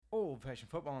Old Fashioned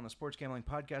Football on the Sports Gambling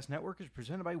Podcast Network is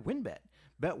presented by WynnBET.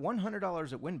 Bet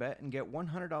 $100 at WynnBET and get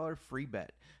 $100 free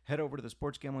bet. Head over to the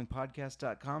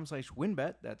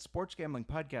sportsgamblingpodcast.com/WynnBET. That's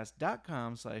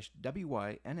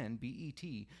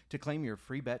sportsgamblingpodcast.com/WYNNBET to claim your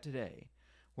free bet today.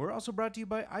 We're also brought to you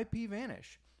by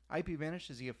IPVanish. IPVanish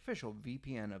is the official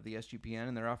VPN of the SGPN,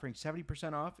 and they're offering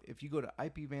 70% off if you go to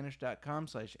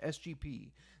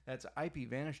ipvanish.com/SGP. That's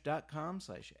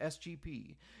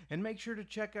ipvanish.com/SGP. And make sure to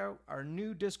check out our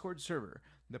new Discord server,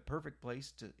 the perfect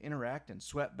place to interact and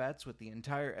sweat bets with the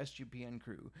entire SGPN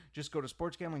crew. Just go to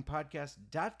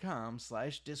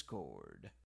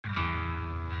sportsgamblingpodcast.com/Discord.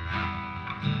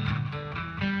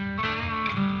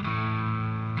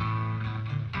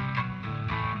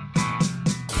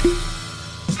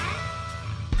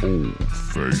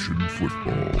 Old-fashioned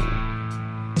football.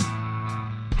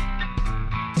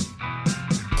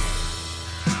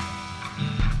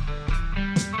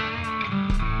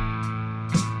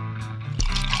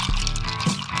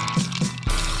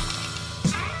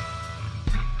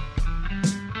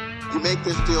 You make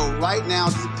this deal right now,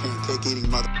 you pancake-eating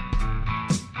mother.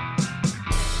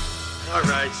 All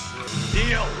right,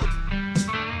 deal.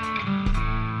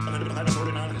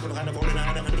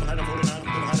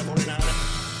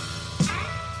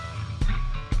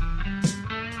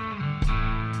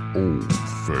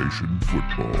 Old-fashioned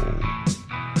football.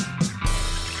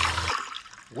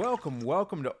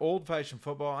 Welcome to Old Fashioned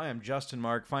Football. I am Justin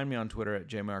Mark. Find me on Twitter at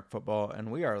jmarkfootball,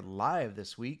 and we are live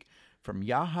this week from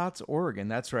Yachats, Oregon.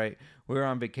 That's right. We were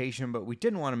on vacation, but we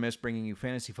didn't want to miss bringing you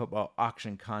fantasy football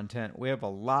auction content. We have a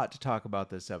lot to talk about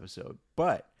this episode,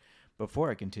 but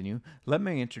before I continue, let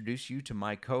me introduce you to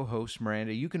my co-host,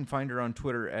 Miranda. You can find her on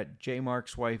Twitter at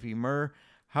jmarkswifey. Mur,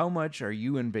 how much are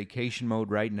you in vacation mode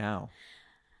right now?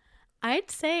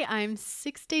 I'd say I'm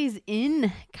 6 days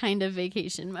in kind of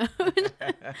vacation mode.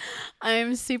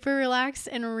 I'm super relaxed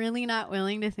and really not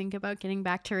willing to think about getting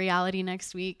back to reality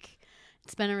next week.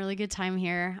 It's been a really good time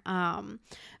here.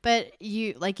 But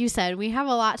like you said, we have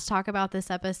a lot to talk about this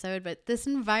episode, but this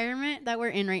environment that we're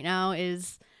in right now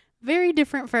is very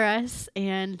different for us,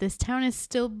 and this town is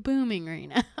still booming right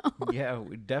now. Yeah,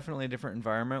 definitely a different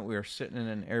environment. We are sitting in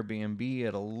an Airbnb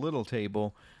at a little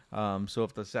table. So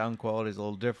if the sound quality is a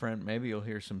little different, maybe you'll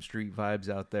hear some street vibes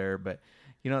out there. But,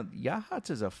 you know, Yachats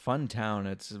is a fun town.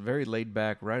 It's very laid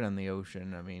back, right on the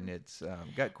ocean. I mean, it's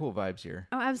got cool vibes here.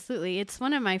 Oh, absolutely. It's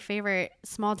one of my favorite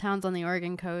small towns on the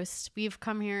Oregon coast. We've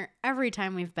come here every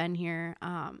time we've been here,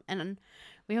 and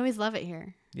we always love it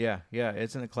here. Yeah,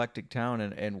 it's an eclectic town,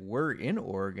 and we're in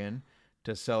Oregon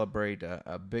to celebrate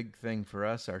a big thing for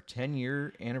us, our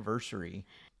 10-year anniversary.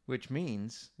 Which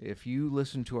means, if you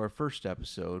listen to our first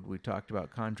episode, we talked about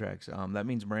contracts. That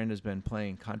means Miranda's been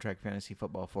playing contract fantasy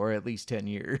football for at least 10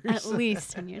 years. At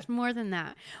least 10 years. More than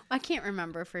that. I can't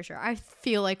remember for sure. I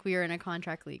feel like we were in a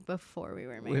contract league before we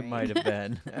were married. We might have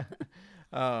been.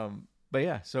 But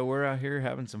yeah, so we're out here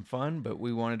having some fun, but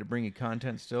we wanted to bring you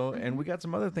content still. And we got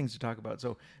some other things to talk about.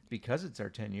 So because it's our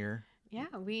 10-year.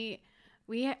 Yeah, we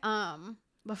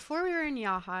before we were in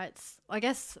Yachats, I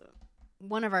guess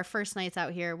one of our first nights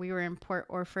out here, we were in Port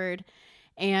Orford,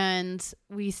 and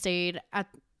we stayed at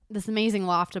this amazing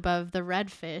loft above the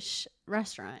Redfish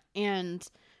restaurant, and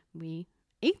we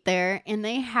ate there, and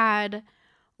they had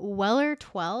Weller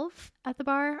 12 at the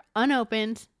bar,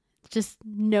 unopened, just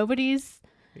nobody's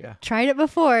tried it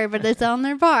before, but it's on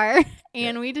their bar,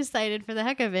 and we decided for the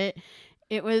heck of it,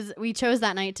 we chose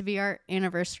that night to be our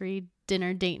anniversary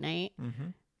dinner date night. Mm-hmm.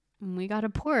 And we got a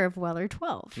pour of Weller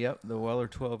 12. Yep, the Weller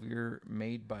 12 year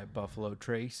made by Buffalo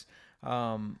Trace.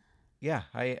 I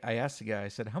asked the guy, I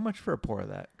said, how much for a pour of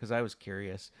that? Because I was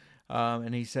curious.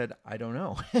 And he said, I don't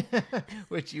know,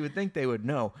 which you would think they would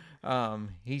know.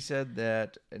 He said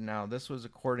that, now this was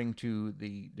according to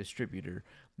the distributor,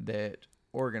 that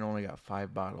Oregon only got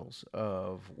 5 bottles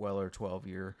of Weller 12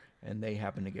 year, and they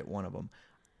happened to get one of them.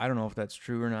 I don't know if that's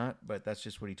true or not, but that's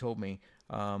just what he told me.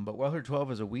 But Weller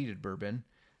 12 is a wheated bourbon.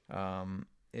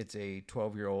 It's a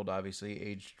 12-year-old, obviously,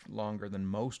 aged longer than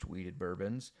most wheated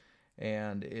bourbons.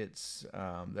 And it's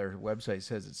their website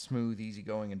says it's smooth,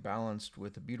 easygoing, and balanced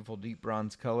with a beautiful deep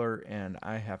bronze color. And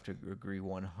I have to agree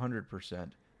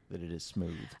 100% that it is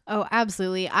smooth. Oh,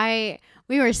 absolutely.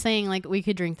 We were saying, like, we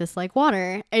could drink this like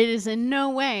water. It is in no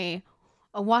way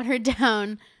a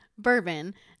watered-down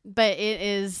bourbon, but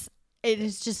it's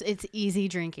easy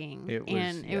drinking.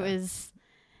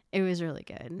 It was really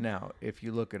good. Now, if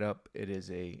you look it up, it's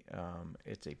a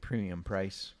premium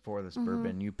price for this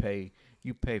bourbon. You pay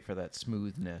for that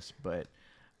smoothness, but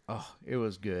it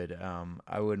was good.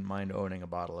 I wouldn't mind owning a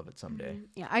bottle of it someday.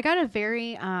 Yeah, I got a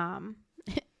very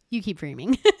you keep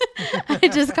dreaming. I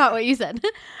just caught what you said.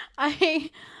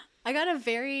 I got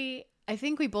I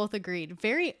think we both agreed,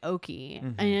 very oaky.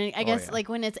 Mhm. And I Oh, guess yeah. like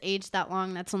when it's aged that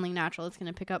long, that's only natural. It's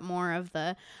going to pick up more of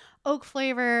the oak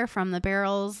flavor from the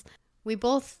barrels. We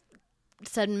both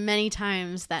said many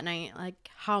times that night, like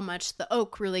how much the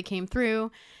oak really came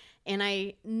through. And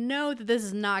I know that this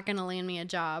is not going to land me a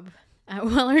job at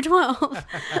Weller 12,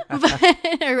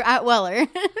 or at Weller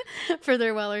for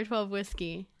their Weller 12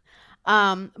 whiskey.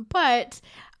 But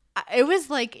it was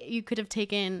like you could have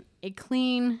taken a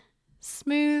clean,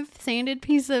 smooth, sanded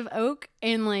piece of oak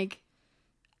and like,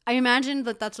 I imagined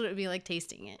that that's what it would be like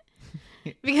tasting it.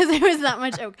 Because there was that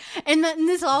much oak. And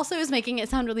this also is making it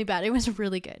sound really bad. It was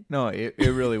really good. No, it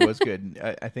really was good.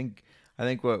 I think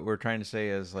what we're trying to say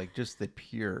is like just the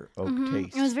pure oak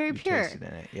taste. It was very you pure. tasted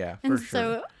in it. Yeah, And for sure.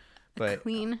 so But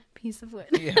clean piece of wood.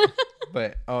 yeah,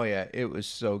 but oh yeah, it was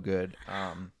so good.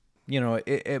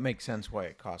 It makes sense why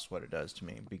it costs what it does to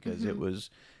me because it was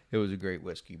a great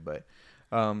whiskey. But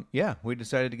yeah, we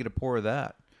decided to get a pour of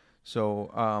that.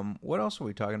 So what else are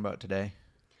we talking about today?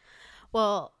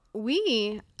 Well,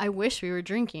 I wish we were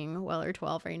drinking Weller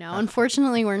 12 right now.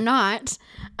 Unfortunately, we're not.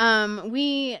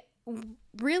 We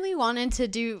really wanted to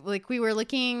do, like, we were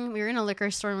in a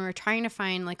liquor store and we were trying to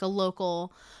find like a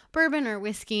local bourbon or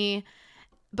whiskey,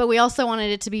 but we also wanted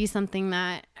it to be something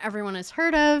that everyone has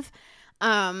heard of.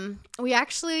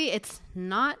 It's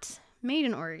not made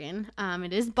in Oregon.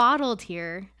 It is bottled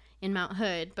here in Mount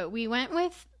Hood, but we went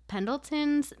with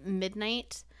Pendleton's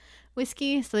Midnight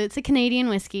whiskey. So it's a Canadian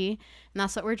whiskey, and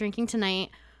that's what we're drinking tonight.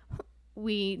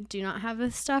 We do not have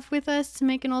the stuff with us to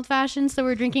make an old fashioned, so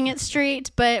we're drinking it straight,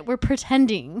 but we're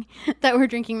pretending that we're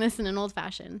drinking this in an old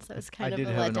fashioned. So it's kind of a letdown. I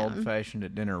did have an old fashioned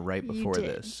at dinner right before did.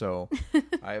 this. So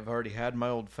I've already had my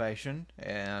old fashioned,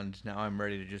 and now I'm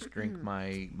ready to just drink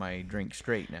my drink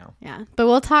straight now. Yeah. But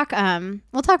we'll talk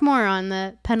more on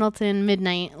the Pendleton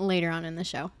Midnight later on in the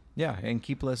show. Yeah, and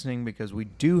keep listening because we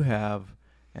do have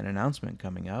an announcement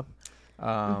coming up.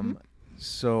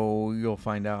 So you'll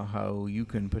find out how you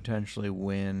can potentially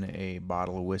win a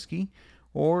bottle of whiskey.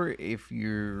 Or if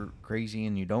you're crazy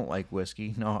and you don't like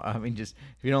whiskey, just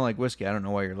if you don't like whiskey, I don't know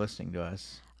why you're listening to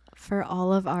us. For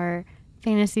all of our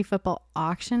fantasy football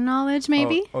auction knowledge,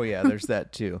 maybe? Oh yeah, there's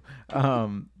that too.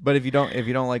 But if you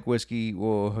don't like whiskey,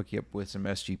 we'll hook you up with some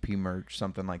SGP merch,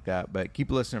 something like that. But keep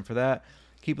listening for that.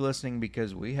 Keep listening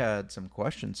because we had some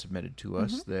questions submitted to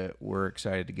us that we're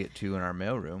excited to get to in our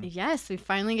mailroom. Yes, we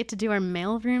finally get to do our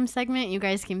mailroom segment. You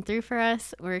guys came through for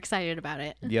us. We're excited about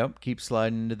it. Yep, keep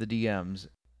sliding into the DMs.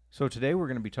 So today we're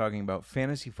going to be talking about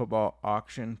fantasy football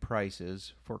auction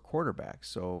prices for quarterbacks.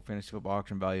 So fantasy football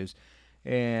auction values.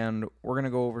 And we're going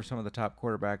to go over some of the top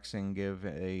quarterbacks and give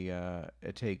a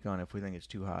take on if we think it's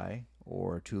too high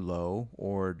or too low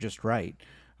or just right.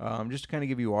 Just to kind of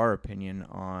give you our opinion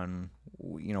on,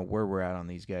 where we're at on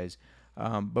these guys.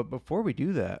 But before we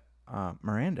do that,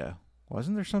 Miranda,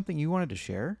 wasn't there something you wanted to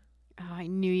share? Oh, I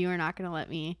knew you were not going to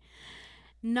let me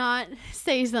not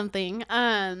say something.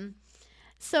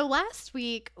 So last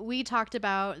week we talked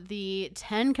about the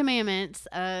 10 commandments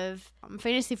of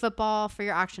fantasy football for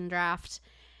your auction draft.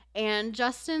 And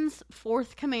Justin's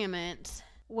fourth commandment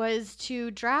was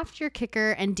to draft your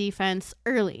kicker and defense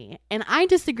early. And I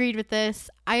disagreed with this.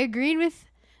 I agreed with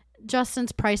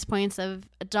Justin's price points of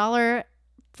 $1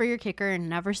 for your kicker and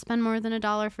never spend more than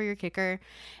 $1 for your kicker,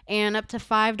 and up to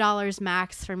 $5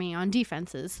 max for me on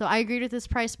defenses. So I agreed with his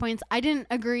price points. I didn't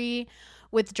agree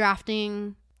with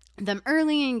drafting them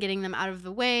early and getting them out of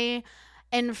the way.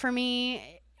 And for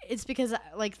me, it's because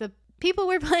like the people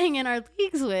we're playing in our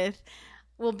leagues with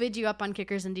will bid you up on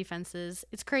kickers and defenses.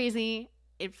 It's crazy.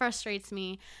 It frustrates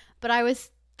me. But I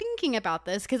was thinking about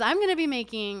this because I'm going to be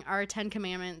making our 10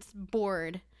 commandments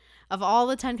board of all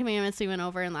the 10 commandments we went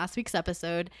over in last week's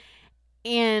episode.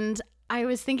 And I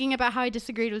was thinking about how I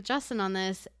disagreed with Justin on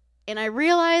this. And I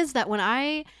realized that what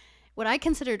I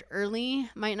considered early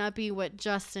might not be what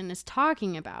Justin is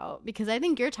talking about, because I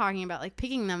think you're talking about like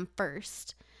picking them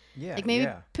first. Yeah. Like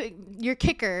maybe your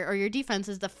kicker or your defense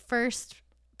is the first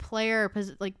player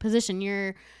position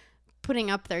you're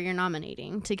putting up there, you're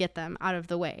nominating to get them out of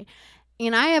the way.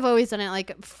 And I have always done it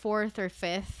like fourth or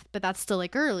fifth, but that's still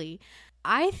like early.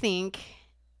 I think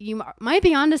you might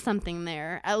be onto something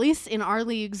there, at least in our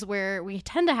leagues where we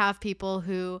tend to have people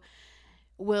who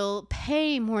will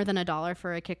pay more than $1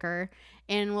 for a kicker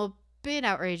and will bid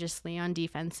outrageously on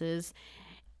defenses.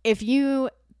 If you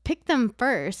pick them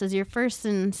first as your first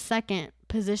and second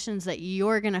positions that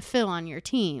you're going to fill on your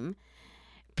team,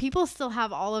 people still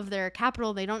have all of their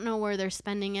capital. They don't know where they're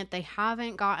spending it. They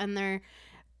haven't gotten their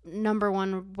number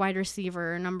one wide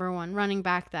receiver, number one running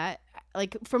back that,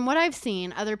 like, from what I've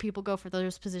seen, other people go for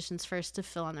those positions first to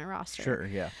fill on their roster. Sure,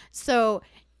 yeah. So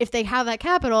if they have that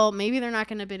capital, maybe they're not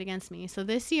going to bid against me. So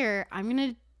this year, I'm going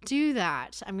to do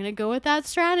that. I'm going to go with that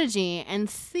strategy and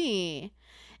see.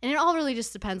 And it all really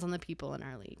just depends on the people in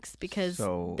our leagues because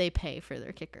they pay for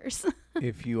their kickers.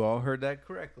 If you all heard that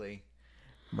correctly,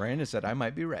 Miranda said I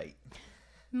might be right.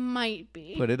 Might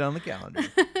be. Put it on the calendar.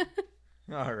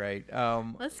 All right.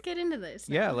 Let's get into this.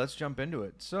 Yeah, let's jump into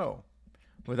it. So,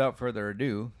 without further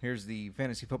ado, here's the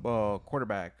fantasy football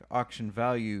quarterback auction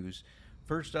values.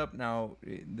 First up, now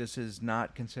this is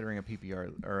not considering a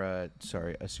PPR or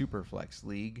a super flex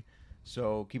league.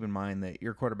 So keep in mind that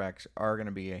your quarterbacks are going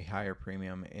to be a higher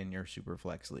premium in your super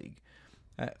flex league.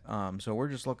 So we're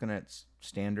just looking at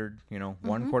standard,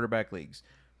 one quarterback leagues.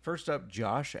 First up,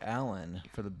 Josh Allen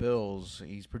for the Bills.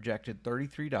 He's projected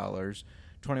 $33.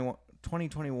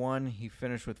 2021, he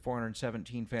finished with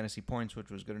 417 fantasy points, which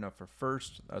was good enough for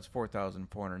first. That's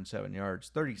 4,407 yards,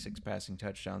 36 passing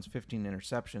touchdowns, 15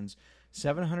 interceptions,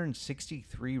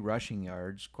 763 rushing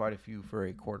yards, quite a few for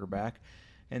a quarterback,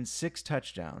 and 6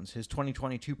 touchdowns. His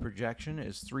 2022 projection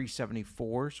is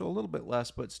 374, so a little bit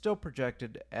less, but still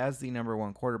projected as the number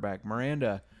one quarterback.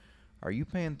 Miranda, are you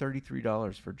paying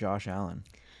 $33 for Josh Allen?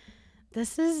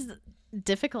 This is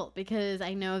difficult because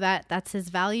I know that that's his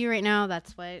value right now.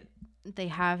 That's what they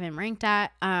have him ranked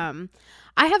at. I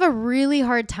have a really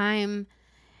hard time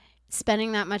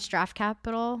spending that much draft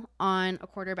capital on a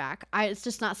quarterback. It's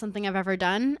just not something I've ever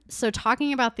done. So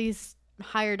talking about these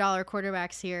higher dollar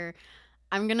quarterbacks here,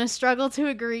 I'm going to struggle to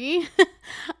agree.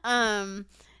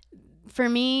 For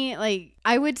me, like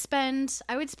I would spend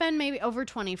maybe over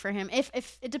 20 for him.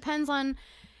 If it depends on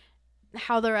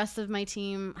how the rest of my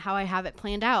team, how I have it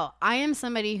planned out. I am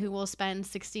somebody who will spend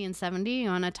 60 and 70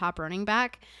 on a top running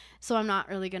back. So I'm not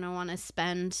really going to want to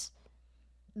spend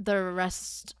the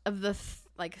rest of the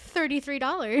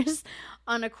 $33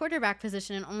 on a quarterback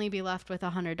position and only be left with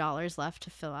 $100 left to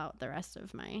fill out the rest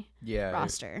of my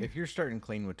roster. If you're starting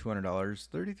clean with $200,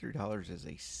 $33 is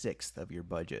a sixth of your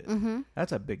budget.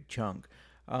 That's a big chunk.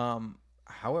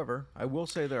 However, I will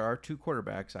say there are 2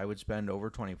 quarterbacks I would spend over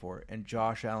 20 for, and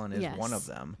Josh Allen is one of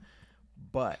them.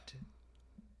 But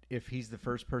if he's the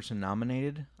first person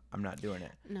nominated, I'm not doing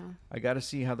it. No. I got to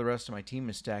see how the rest of my team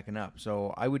is stacking up.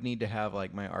 So I would need to have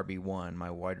like my RB1,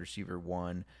 my wide receiver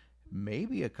 1,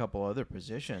 maybe a couple other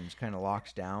positions kind of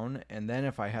locked down. And then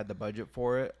if I had the budget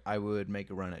for it, I would make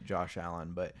a run at Josh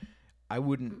Allen. But I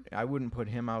wouldn't put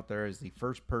him out there as the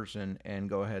first person and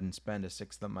go ahead and spend a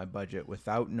sixth of my budget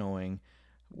without knowing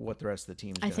what the rest of the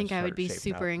team is going to I think I would be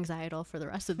super up. anxiety for the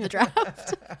rest of the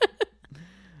draft.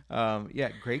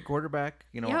 Great quarterback.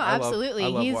 Absolutely. I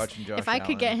love watching Josh If I Allen.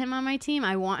 could get him on my team,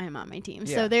 I want him on my team.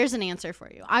 Yeah. So there's an answer for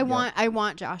you. I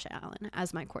want Josh Allen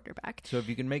as my quarterback. So if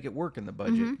you can make it work in the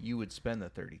budget, you would spend the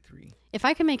 33. If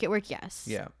I can make it work, yes.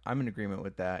 Yeah, I'm in agreement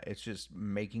with that. It's just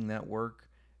making that work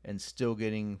and still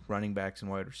getting running backs and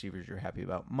wide receivers you're happy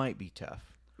about might be tough.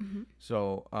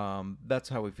 So that's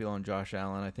how we feel on Josh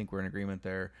Allen. I think we're in agreement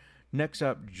there. Next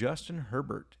up, Justin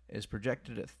Herbert is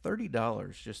projected at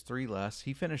 $30, just 3 less.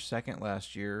 He finished second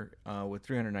last year with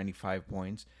 395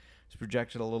 points. He's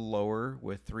projected a little lower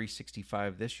with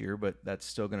 365 this year, but that's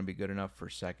still going to be good enough for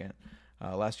second.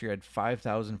 Last year had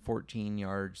 5,014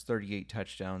 yards, 38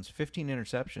 touchdowns, 15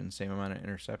 interceptions, same amount of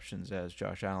interceptions as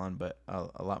Josh Allen, but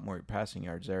a lot more passing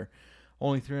yards there.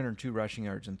 Only 302 rushing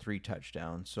yards and 3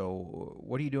 touchdowns. So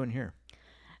what are you doing here?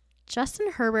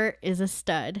 Justin Herbert is a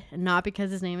stud, not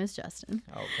because his name is Justin.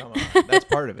 Oh, come on. That's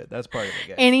part of it. That's part of it,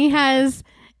 guys. And he has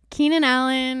Keenan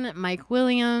Allen, Mike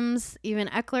Williams, even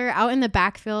Eckler out in the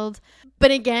backfield. But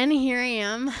again, here I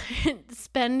am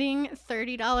spending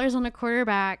 $30 on a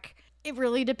quarterback. It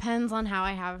really depends on how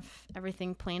I have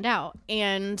everything planned out.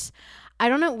 And I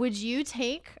don't know, would you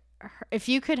take, if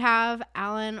you could have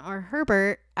Allen or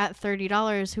Herbert at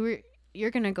 $30, you're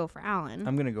going to go for Allen.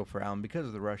 I'm going to go for Allen because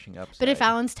of the rushing upside. But if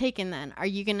Allen's taken, then are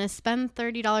you going to spend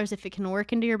 $30 if it can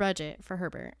work into your budget for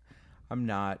Herbert? I'm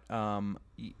not.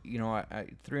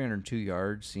 302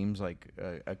 yards seems like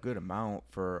a good amount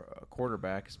for a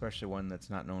quarterback, especially one that's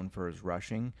not known for his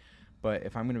rushing. But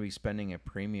if I'm going to be spending a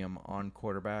premium on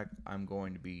quarterback, I'm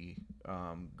going to be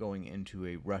going into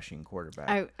a rushing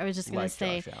quarterback. I was just going to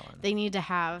say Josh Allen. They need to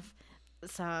have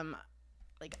some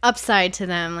like upside to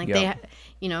them, like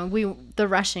the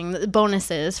rushing, the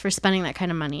bonuses for spending that kind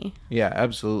of money. Yeah,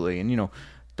 absolutely. And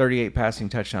 38 passing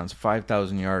touchdowns,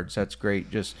 5,000 yards. That's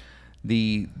great. Just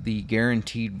the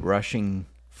guaranteed rushing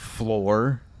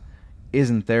floor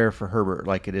isn't there for Herbert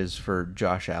like it is for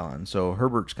Josh Allen. So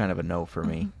Herbert's kind of a no for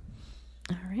me.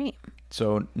 All right.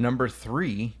 So number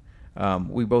 3,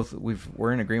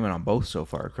 we're in agreement on both so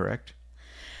far, correct?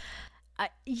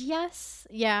 Yes.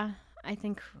 Yeah, I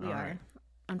think we are.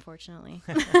 Right. unfortunately.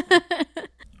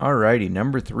 All righty,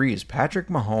 number 3 is Patrick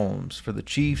Mahomes for the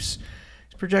Chiefs.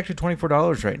 He's projected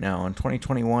 $24 right now. In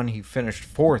 2021, he finished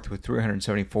 4th with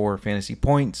 374 fantasy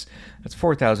points. That's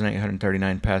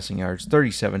 4,839 passing yards,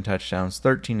 37 touchdowns,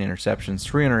 13 interceptions,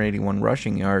 381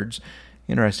 rushing yards.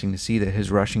 Interesting to see that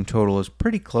his rushing total is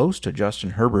pretty close to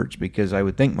Justin Herbert's, because I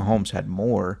would think Mahomes had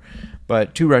more,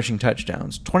 but 2 rushing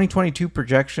touchdowns. 2022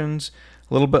 projections,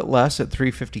 a little bit less at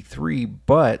 353,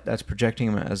 but that's projecting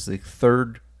him as the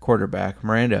 3rd quarterback.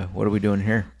 Miranda, what are we doing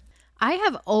here? I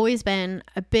have always been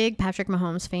a big Patrick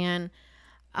Mahomes fan.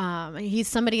 He's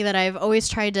somebody that I've always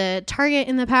tried to target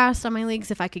in the past on my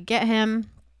leagues if I could get him.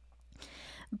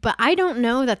 But I don't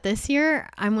know that this year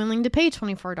I'm willing to pay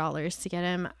 $24 to get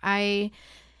him. I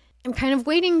am kind of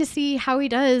waiting to see how he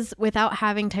does without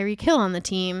having Tyreek Hill on the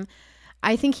team.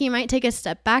 I think he might take a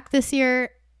step back this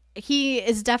year. He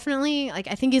is definitely, I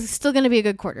think he's still going to be a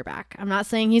good quarterback. I'm not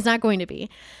saying he's not going to be.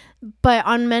 But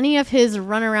on many of his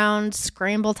runaround,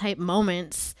 scramble type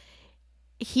moments,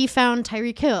 he found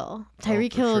Tyreek Hill.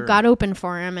 Tyreek Hill sure. got open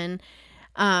for him,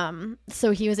 and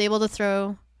so he was able to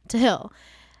throw to Hill.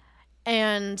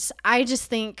 And I just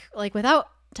think, without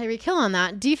Tyreek Hill on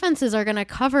that, defenses are going to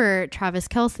cover Travis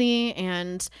Kelce,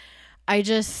 and I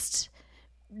just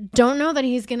don't know that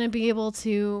he's going to be able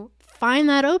to find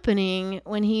that opening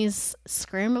when he's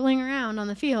scrambling around on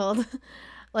the field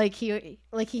like he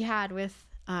had with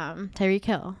Tyreek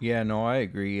Hill. Yeah, no, I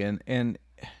agree. And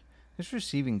this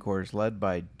receiving core is led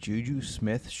by Juju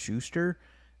Smith-Schuster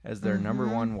as their number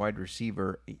 1 wide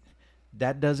receiver.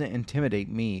 That doesn't intimidate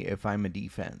me if I'm a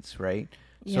defense, right?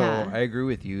 Yeah. So I agree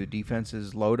with you.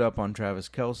 Defenses load up on Travis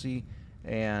Kelce,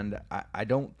 and I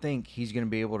don't think he's going to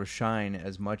be able to shine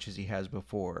as much as he has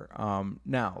before.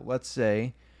 Now, let's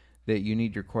say that you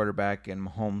need your quarterback and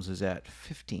Mahomes is at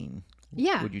 15.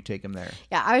 Yeah. Would you take him there?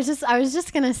 Yeah, I was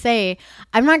just going to say,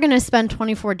 I'm not going to spend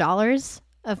 $24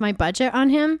 of my budget on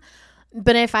him,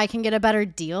 but if I can get a better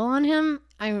deal on him,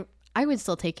 I would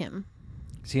still take him.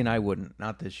 See, and I wouldn't.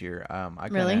 Not this year.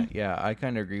 Really? Yeah, I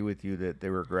kind of agree with you that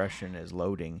the regression is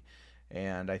loading.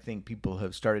 And I think people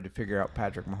have started to figure out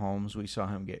Patrick Mahomes. We saw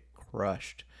him get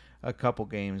crushed a couple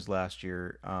games last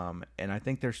year. And I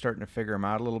think they're starting to figure him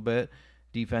out a little bit.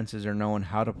 Defenses are knowing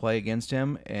how to play against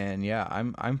him. And, yeah,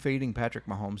 I'm fading Patrick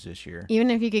Mahomes this year. Even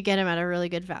if you could get him at a really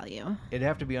good value. It'd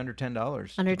have to be under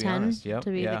 $10. Under to be 10 honest. Yep.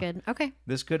 to be yeah. the good. Okay.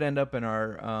 This could end up in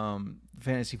our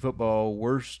fantasy football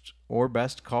worst or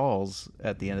best calls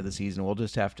at the end of the season. We'll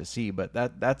just have to see. But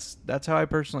that's how I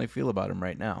personally feel about him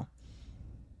right now.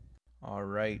 All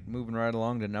right, moving right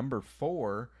along to number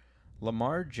 4,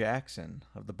 Lamar Jackson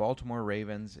of the Baltimore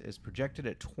Ravens is projected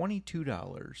at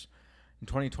 $22. In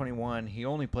 2021, he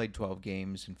only played 12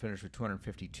 games and finished with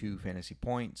 252 fantasy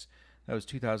points. That was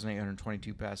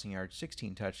 2,822 passing yards,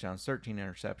 16 touchdowns, 13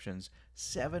 interceptions,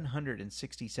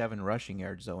 767 rushing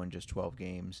yards, though, in just 12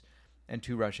 games, and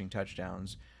 2 rushing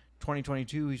touchdowns.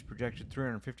 2022, he's projected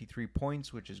 353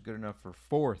 points, which is good enough for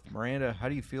 4th. Miranda, how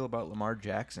do you feel about Lamar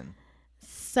Jackson?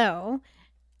 So,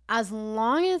 as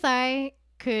long as I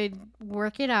could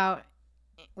work it out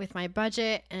with my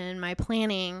budget and my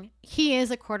planning, he is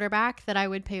a quarterback that I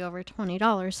would pay over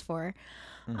 $20 for.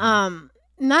 And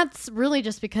that's really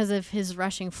just because of his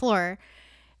rushing floor.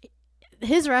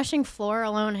 His rushing floor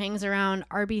alone hangs around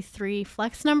RB3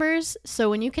 flex numbers. So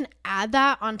when you can add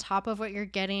that on top of what you're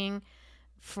getting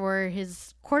for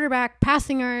his quarterback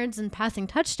passing yards and passing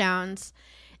touchdowns,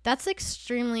 that's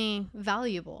extremely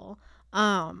valuable.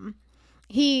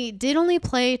 He did only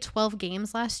play 12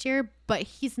 games last year, but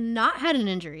he's not had an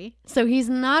injury. So he's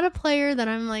not a player that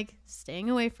I'm staying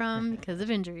away from because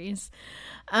of injuries.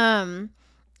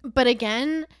 But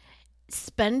again,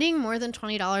 spending more than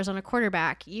 $20 on a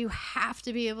quarterback, you have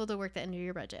to be able to work that into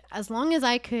your budget. As long as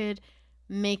I could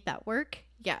make that work,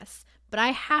 yes. But I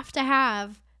have to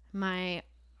have my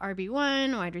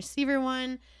RB1, wide receiver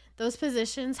 1. Those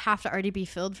positions have to already be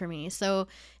filled for me. So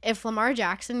if Lamar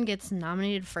Jackson gets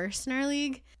nominated first in our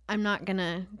league, I'm not going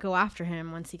to go after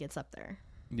him once he gets up there.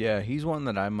 Yeah, he's one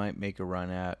that I might make a run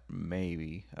at,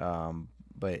 maybe.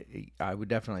 But I would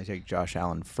definitely take Josh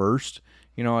Allen first.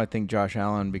 I think Josh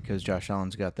Allen, because Josh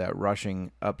Allen's got that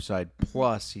rushing upside,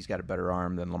 plus he's got a better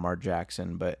arm than Lamar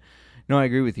Jackson. But No, I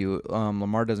agree with you.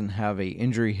 Lamar doesn't have a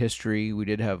injury history. We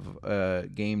did have a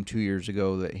game 2 years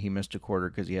ago that he missed a quarter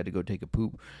because he had to go take a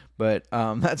poop, but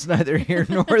that's neither here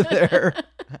nor there.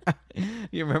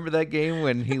 You remember that game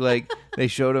when they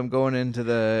showed him going into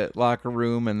the locker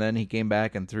room, and then he came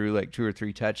back and threw 2 or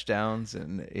 3 touchdowns,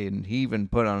 and he even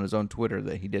put on his own Twitter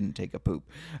that he didn't take a poop.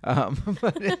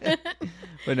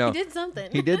 But no, He did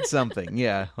something. He did something,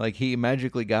 yeah. He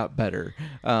magically got better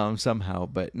somehow.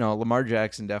 But no, Lamar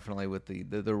Jackson definitely with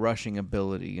the rushing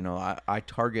ability. I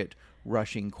target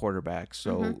rushing quarterbacks,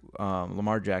 so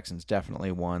Lamar Jackson's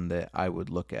definitely one that I would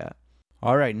look at.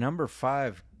 All right, number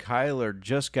 5, Kyler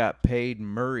just got paid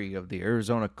Murray of the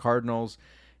Arizona Cardinals.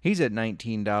 He's at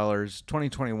 $19.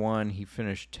 2021, he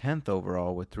finished 10th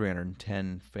overall with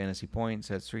 310 fantasy points.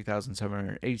 That's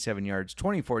 3,787 yards,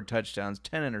 24 touchdowns,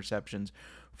 10 interceptions,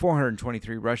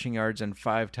 423 rushing yards, and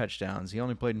 5 touchdowns. He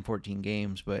only played in 14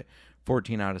 games, but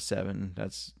 14 out of 17,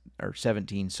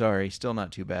 still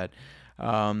not too bad.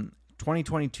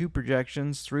 2022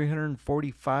 projections,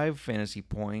 345 fantasy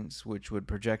points, which would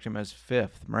project him as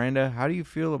 5th. Miranda, how do you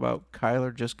feel about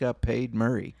Kyler just got paid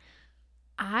Murray?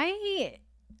 I'm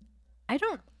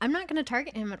not going to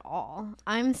target him at all.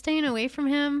 I'm staying away from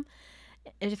him,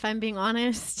 if I'm being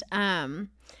honest.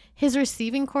 His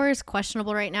receiving core is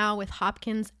questionable right now with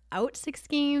Hopkins out 6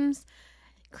 games.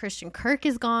 Christian Kirk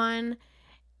is gone.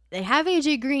 They have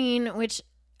AJ Green, which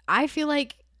I feel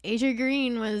like AJ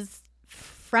Green was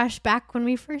fresh back when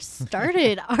we first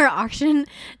started our auction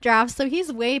draft, so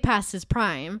he's way past his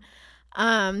prime.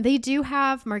 They do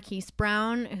have Marquise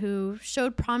Brown, who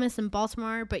showed promise in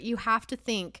Baltimore, but you have to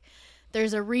think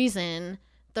there's a reason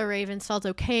the Ravens felt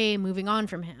okay moving on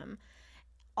from him.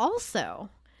 Also,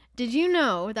 did you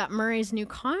know that Murray's new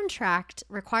contract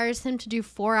requires him to do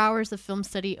 4 hours of film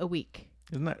study a week?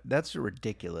 That's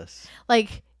ridiculous.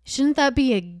 Shouldn't that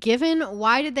be a given?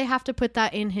 Why did they have to put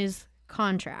that in his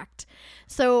contract?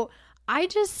 So I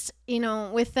just,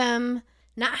 with them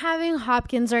not having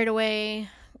Hopkins right away,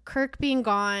 Kirk being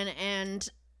gone, and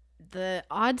the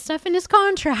odd stuff in his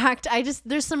contract,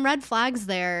 there's some red flags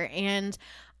there, and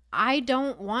I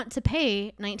don't want to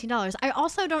pay $19. I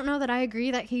also don't know that I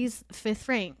agree that he's 5th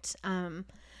ranked. I'm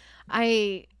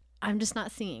just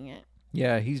not seeing it.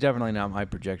 Yeah, he's definitely not my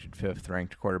projected 5th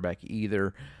ranked quarterback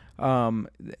either.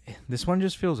 This one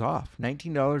just feels off.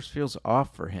 $19 feels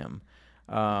off for him.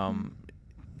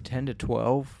 10 to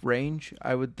 12 range,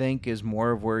 I would think, is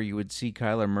more of where you would see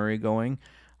Kyler Murray going.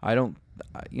 I'm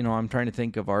trying to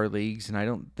think of our leagues, and I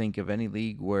don't think of any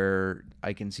league where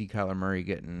I can see Kyler Murray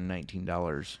getting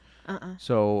 $19.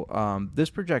 So this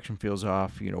projection feels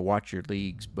off. Watch your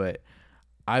leagues, but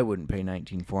I wouldn't pay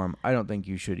 $19 for him. I don't think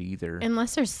you should either.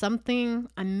 Unless there's something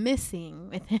I'm missing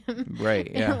with him.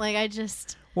 Right, yeah.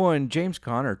 Well, and James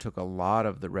Conner took a lot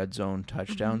of the red zone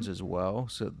touchdowns as well,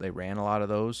 so they ran a lot of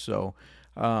those. So,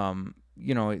 I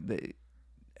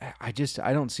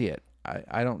don't see it.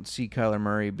 I don't see Kyler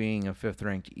Murray being a 5th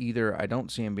ranked either. I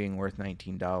don't see him being worth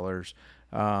 $19.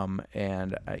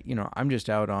 I'm just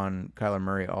out on Kyler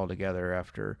Murray altogether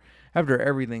after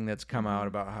everything that's come out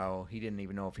about how he didn't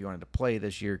even know if he wanted to play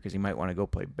this year because he might want to go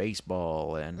play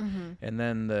baseball, and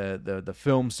then the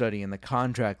film study and the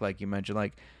contract, like you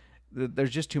mentioned,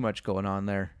 there's just too much going on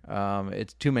there.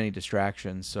 It's too many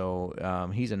distractions, so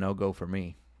he's a no-go for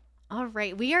me. All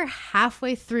right, we are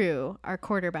halfway through our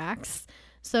quarterbacks,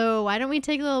 so why don't we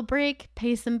take a little break,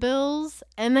 pay some bills,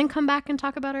 and then come back and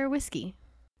talk about our whiskey.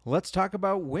 Let's talk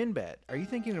about WynnBET. Are you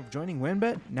thinking of joining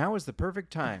WynnBET? Now is the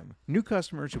perfect time. New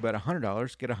customers who bet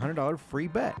 $100 get a $100 free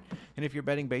bet. And if you're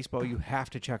betting baseball, you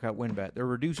have to check out WynnBET. Their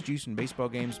reduced juice in baseball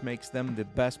games makes them the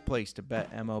best place to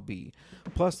bet MLB.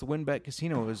 Plus, the WynnBET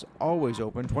casino is always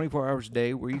open 24 hours a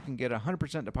day, where you can get a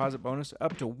 100% deposit bonus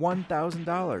up to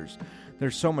 $1,000.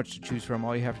 There's so much to choose from.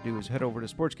 All you have to do is head over to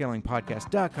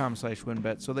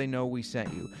sportsgamblingpodcast.com/WynnBET so they know we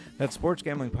sent you. That's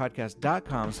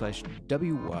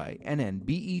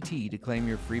sportsgamblingpodcast.com/WYNNBET to claim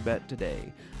your free bet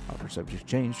today. Offer subject to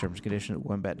change. Terms and conditions at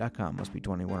WynnBET.com. Must be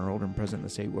 21 or older and present in the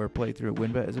state where playthrough at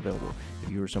WynnBET is available.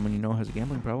 If you or someone you know has a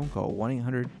gambling problem, call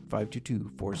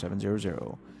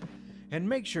 1-800-522-4700. And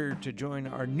make sure to join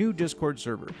our new Discord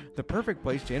server, the perfect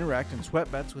place to interact and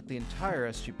sweat bets with the entire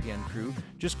SGPN crew.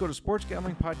 Just go to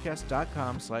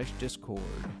sportsgamblingpodcast.com/Discord.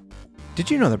 Did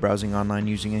you know that browsing online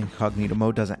using incognito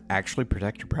mode doesn't actually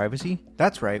protect your privacy?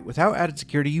 That's right. Without added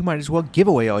security, you might as well give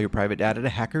away all your private data to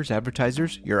hackers,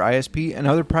 advertisers, your ISP, and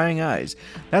other prying eyes.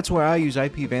 That's why I use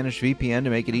IPVanish VPN to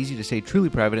make it easy to stay truly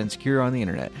private and secure on the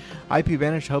internet.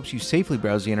 IPVanish helps you safely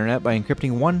browse the internet by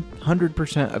encrypting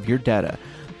 100% of your data.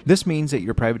 This means that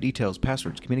your private details,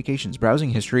 passwords, communications,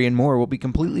 browsing history, and more will be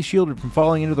completely shielded from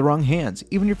falling into the wrong hands.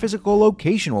 Even your physical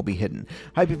location will be hidden.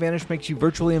 IPVanish makes you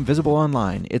virtually invisible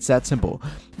online. It's that simple.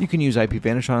 You can use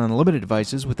IPVanish on unlimited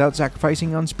devices without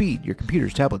sacrificing on speed. Your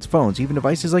computers, tablets, phones, even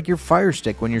devices like your Fire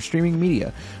Stick when you're streaming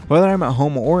media. Whether I'm at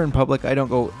home or in public, I don't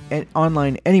go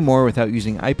online anymore without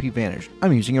using IPVanish.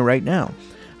 I'm using it right now.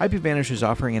 IPVanish is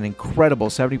offering an incredible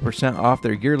 70% off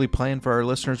their yearly plan for our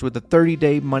listeners with a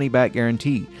 30-day money-back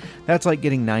guarantee. That's like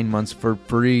getting 9 months for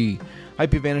free.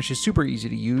 IPVanish is super easy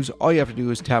to use. All you have to do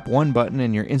is tap one button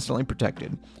and you're instantly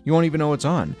protected. You won't even know it's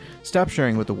on. Stop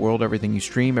sharing with the world everything you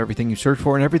stream, everything you search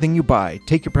for, and everything you buy.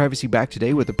 Take your privacy back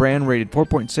today with a brand rated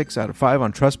 4.6 out of 5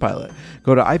 on Trustpilot.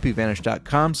 Go to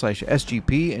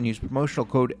ipvanish.com/SGP and use promotional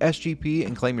code SGP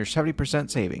and claim your 70%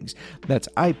 savings. That's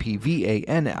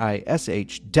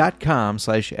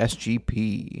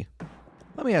ipvanish.com/SGP.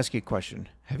 Let me ask you a question.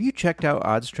 Have you checked out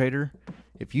OddsTrader?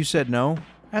 If you said no,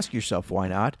 ask yourself why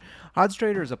not.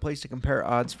 OddsTrader is a place to compare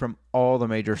odds from all the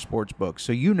major sports books,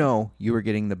 so you know you are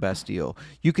getting the best deal.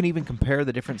 You can even compare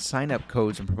the different sign-up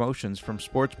codes and promotions from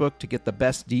sportsbook to get the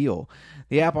best deal.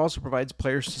 The app also provides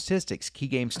player statistics, key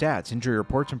game stats, injury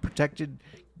reports, and projected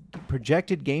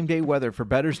game day weather for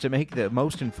bettors to make the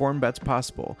most informed bets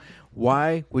possible.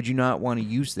 Why would you not want to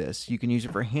use this? You can use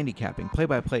it for handicapping,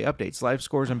 play-by-play updates, live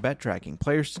scores and bet tracking,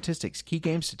 player statistics, key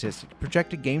game statistics,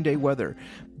 projected game day weather,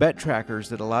 bet trackers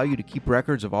that allow you to keep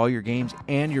records of all your games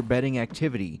and your betting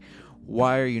activity.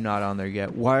 Why are you not on there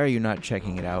yet? Why are you not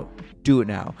checking it out? Do it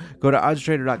now. Go to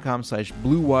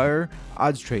oddstrader.com/bluewire.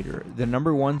 OddsTrader, the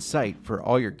 #1 site for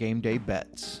all your game day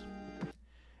bets.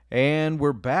 And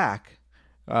we're back.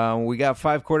 We got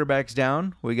 5 quarterbacks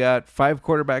down. We got 5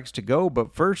 quarterbacks to go.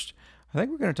 But first, I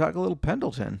think we're going to talk a little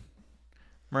Pendleton.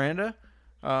 Miranda,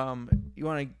 you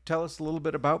want to tell us a little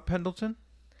bit about Pendleton?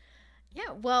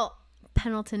 Yeah, well,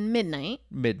 Pendleton Midnight,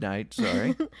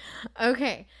 sorry.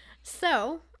 Okay,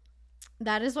 so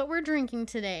that is what we're drinking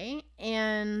today.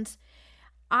 And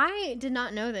I did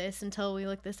not know this until we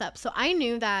looked this up. So I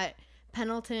knew that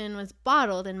Pendleton was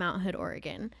bottled in Mount Hood,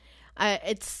 Oregon.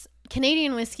 It's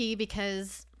Canadian whiskey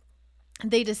because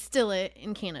they distill it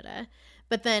in Canada,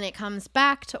 but then it comes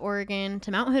back to Oregon,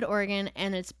 to Mount Hood, Oregon,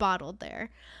 and it's bottled there.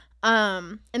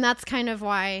 And that's kind of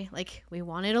why, like, we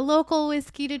wanted a local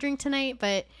whiskey to drink tonight,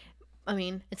 but I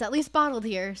mean, it's at least bottled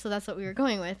here, so that's what we were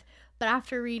going with. But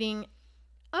after reading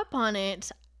up on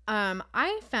it,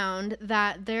 I found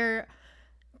that their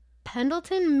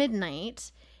Pendleton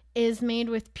Midnight is made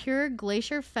with pure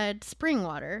glacier-fed spring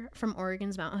water from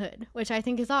Oregon's Mount Hood, which I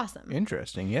think is awesome.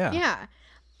 Interesting, yeah.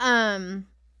 Yeah.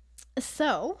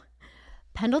 So,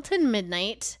 Pendleton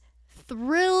Midnight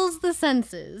thrills the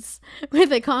senses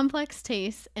with a complex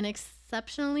taste and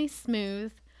exceptionally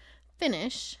smooth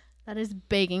finish that is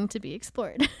begging to be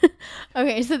explored.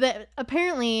 Okay, so that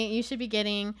apparently you should be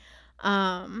getting,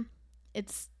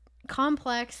 it's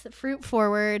complex,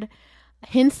 fruit-forward,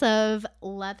 hints of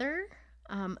leather,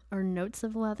 or notes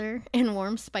of leather and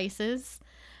warm spices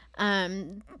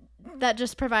that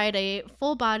just provide a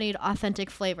full-bodied, authentic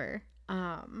flavor.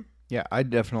 Yeah, I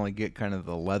definitely get kind of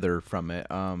the leather from it.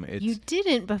 You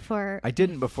didn't before. I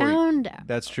didn't before. Found out.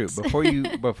 That's true.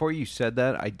 Before you said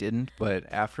that, I didn't. But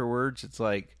afterwards, it's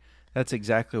like that's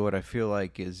exactly what I feel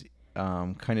like is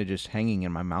kind of just hanging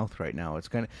in my mouth right now. It's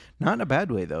kind of not in a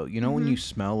bad way though. You know when you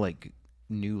smell like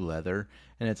new leather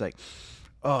and it's like,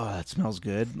 oh, that smells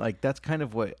good. Like that's kind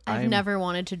of what I've never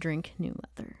wanted to drink new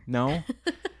leather. No,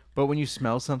 but when you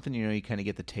smell something, you know, you kind of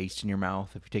get the taste in your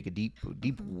mouth. If you take a deep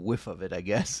whiff of it, I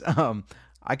guess.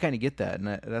 I kind of get that, and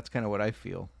that's kind of what I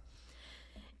feel.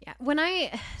 Yeah.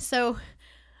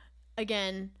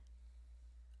 Again,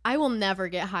 I will never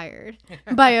get hired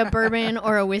by a bourbon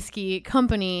or a whiskey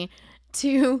company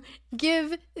to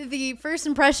give the first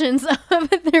impressions of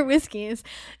their whiskeys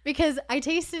because I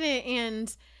tasted it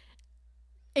and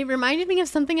it reminded me of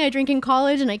something I drank in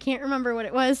college and I can't remember what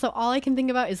it was. So all I can think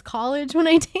about is college when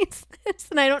I taste this.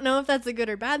 And I don't know if that's a good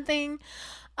or bad thing.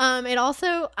 It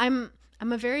also, I'm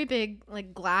a very big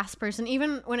like glass person.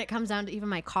 Even when it comes down to even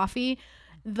my coffee,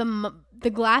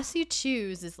 the glass you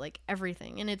choose is like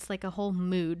everything. And it's like a whole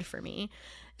mood for me.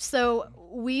 So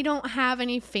we don't have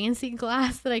any fancy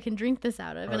glass that I can drink this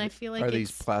out of. I feel like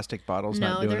these plastic bottles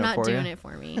not doing it for you? No, they're not doing it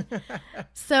for me.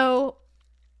 So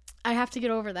I have to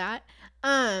get over that.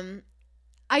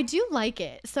 I do like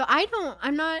it. So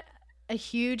I'm not a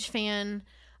huge fan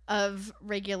of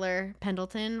regular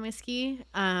Pendleton whiskey.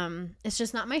 It's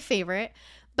just not my favorite,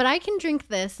 but I can drink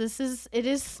this. It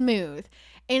is smooth.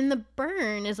 And the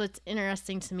burn is what's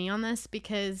interesting to me on this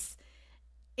because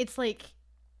it's like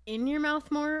in your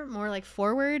mouth more like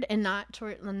forward and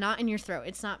not in your throat.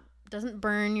 It's not doesn't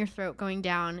burn your throat going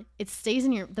down. It stays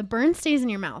in the burn stays in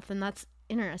your mouth, and that's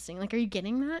interesting. Like, are you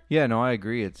getting that? Yeah, no, I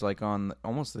agree. It's like on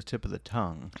almost the tip of the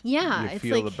tongue. Yeah, you it's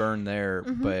feel like, the burn there,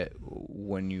 but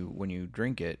when you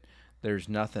drink it, there's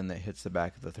nothing that hits the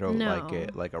back of the throat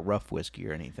like a rough whiskey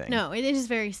or anything. No, it is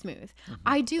very smooth.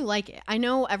 I do like it. I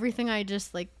know everything I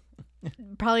just like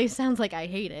probably sounds like I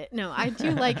hate it. No, I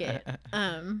do like it.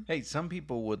 Hey, some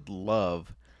people would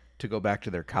love to go back to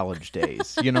their college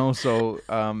days,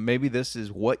 so maybe this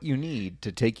is what you need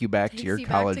to take you back to your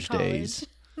college days.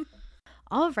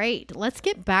 All right, let's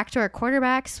get back to our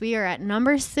quarterbacks. We are at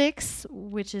number 6,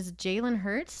 which is Jalen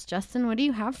Hurts. Justin, what do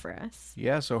you have for us?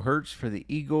 Yeah, so Hurts for the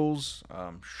Eagles,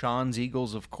 Sean's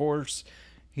Eagles, of course.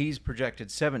 He's projected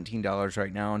 $17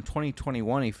 right now. In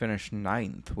 2021, he finished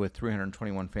 9th with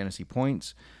 321 fantasy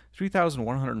points,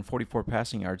 3,144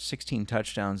 passing yards, 16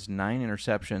 touchdowns, 9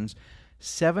 interceptions,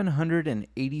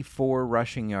 784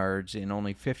 rushing yards in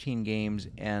only 15 games,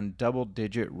 and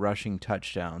double-digit rushing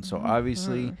touchdowns. So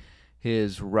obviously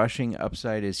his rushing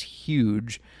upside is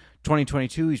huge.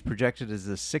 2022, he's projected as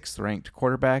the 6th-ranked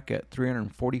quarterback at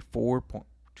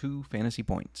 344.2 fantasy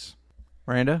points.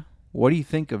 Miranda, what do you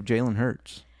think of Jalen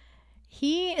Hurts?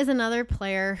 He is another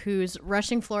player whose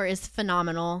rushing floor is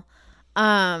phenomenal.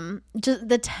 Just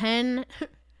the 10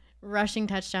 rushing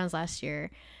touchdowns last year.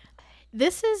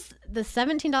 This is the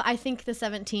 $17. I think the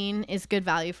 17 is good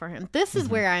value for him. This is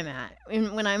where I'm at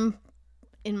when I'm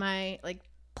in my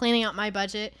planning out my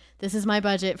budget. This is my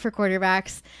budget for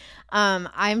quarterbacks.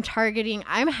 I'm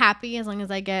happy as long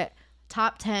as I get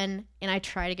top 10 and I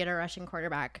try to get a rushing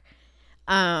quarterback.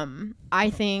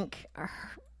 I think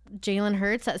Jalen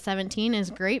Hurts at 17 is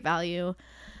great value.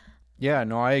 Yeah,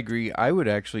 no, I agree. I would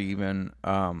actually even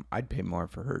I'd pay more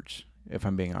for Hurts. If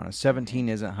I'm being honest, 17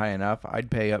 isn't high enough. I'd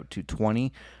pay up to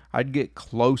 20. I'd get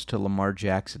close to Lamar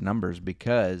Jackson numbers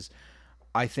because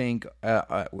I think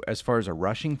as far as a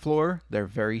rushing floor, they're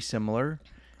very similar.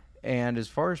 And as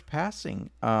far as passing,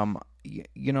 a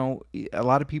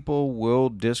lot of people will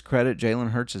discredit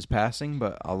Jalen Hurts' passing,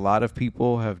 but a lot of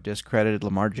people have discredited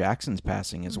Lamar Jackson's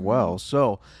passing as well.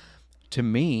 So to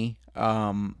me,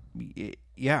 with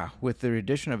the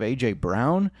addition of A.J.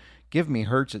 Brown, give me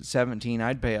Hurts at 17.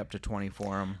 I'd pay up to 20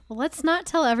 for him. Well, let's not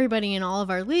tell everybody in all of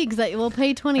our leagues that we'll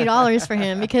pay $20 for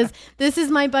him because this is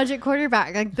my budget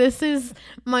quarterback. Like, this is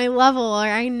my level. Or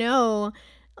I know,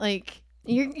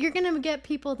 you're gonna get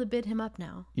people to bid him up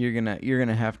now. You're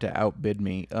gonna have to outbid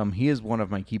me. He is one of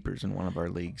my keepers in one of our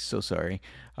leagues. So sorry.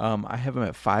 I have him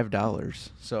at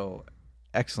 $5. So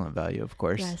excellent value, of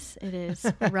course. Yes, it is.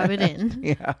 Rub it in.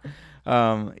 Yeah.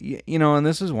 And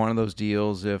this is one of those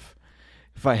deals. If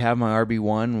I have my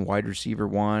RB1, wide receiver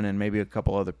 1, and maybe a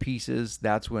couple other pieces,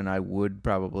 that's when I would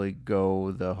probably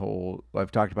go the whole,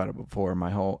 I've talked about it before,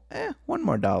 my whole, one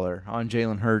more dollar on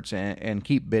Jalen Hurts and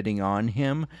keep bidding on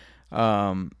him.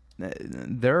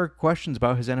 There are questions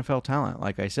about his NFL talent.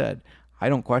 Like I said, I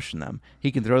don't question them.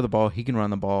 He can throw the ball. He can run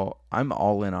the ball. I'm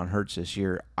all in on Hurts this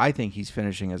year. I think he's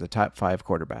finishing as a top 5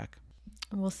 quarterback.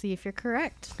 We'll see if you're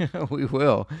correct. We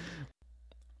will.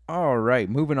 All right,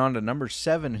 moving on to number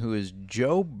 7, who is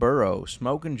Joe Burrow,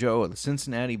 Smoking Joe of the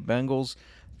Cincinnati Bengals.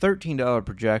 $13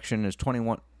 projection is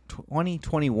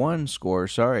 2021 score.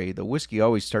 Sorry, the whiskey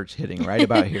always starts hitting right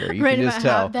about here. You right can about just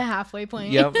tell. the halfway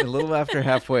point. Yep, a little after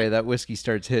halfway, that whiskey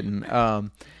starts hitting.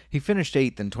 He finished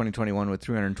 8th in 2021 with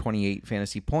 328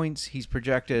 fantasy points. He's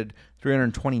projected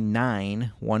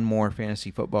 329, one more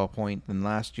fantasy football point than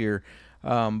last year,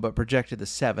 but projected the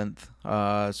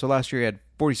 7th. So last year he had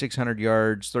 4,600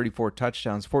 yards, 34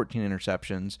 touchdowns, 14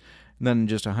 interceptions, and then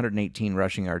just 118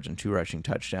 rushing yards and 2 rushing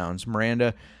touchdowns.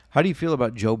 Miranda, how do you feel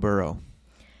about Joe Burrow?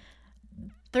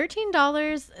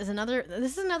 $13 is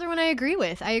another one I agree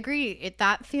with. I agree.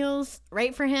 That feels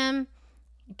right for him.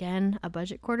 Again, a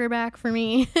budget quarterback for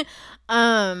me.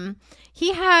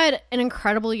 He had an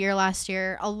incredible year last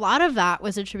year. A lot of that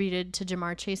was attributed to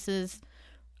Jamar Chase's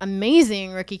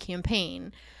amazing rookie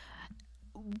campaign.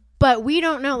 But we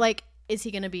don't know, is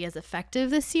he going to be as effective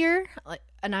this year?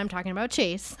 And I'm talking about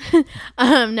Chase.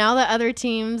 Now that other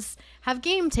teams have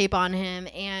game tape on him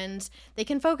and they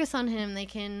can focus on him, they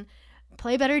can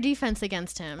play better defense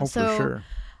against him. For sure.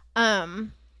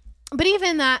 But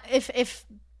even that, if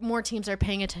more teams are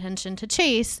paying attention to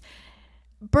Chase,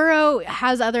 Burrow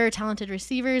has other talented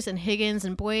receivers in Higgins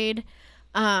and Boyd.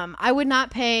 I would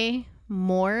not pay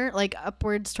more,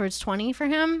 upwards towards 20 for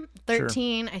him.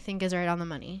 13, sure. I think, is right on the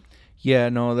money. Yeah,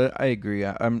 no, I agree.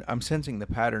 I'm sensing the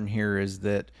pattern here is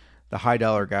that the high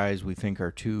dollar guys we think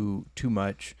are too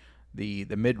much. the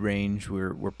mid range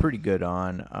we're pretty good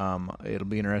on. It'll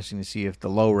be interesting to see if the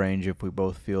low range, if we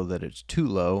both feel that it's too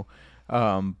low.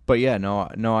 But yeah, no,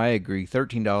 I agree.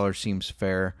 $13 seems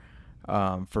fair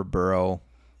for Burrow.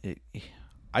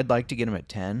 I'd like to get him at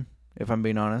 10. If I'm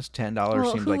being honest,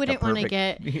 $10 seems who like wouldn't the want to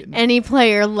perfect. get any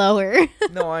player lower?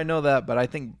 No, I know that, but I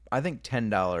think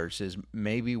 $10 is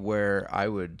maybe where I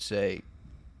would say,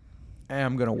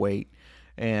 I'm gonna wait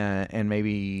and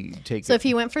maybe take. So if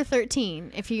he went for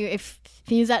 13, if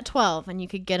he's at 12 and you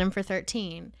could get him for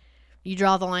 13, you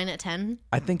draw the line at 10.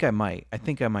 I think I might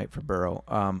for Burrow.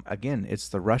 Again, it's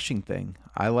the rushing thing.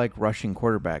 I like rushing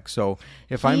quarterbacks. So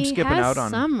if I'm skipping out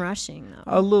on some rushing though,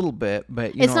 a little bit,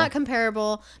 but it's not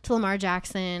comparable to Lamar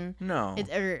Jackson. No,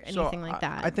 or anything like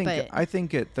that. I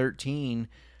think at 13,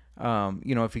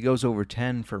 if he goes over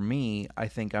 10 for me, I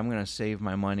think I'm going to save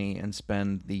my money and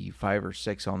spend the 5 or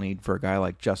 6 I'll need for a guy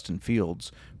like Justin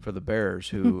Fields for the Bears,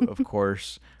 who, of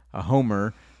course, a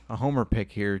homer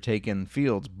pick here, taking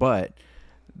Fields, but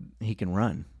he can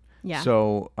run. Yeah.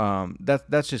 So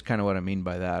that's just kind of what I mean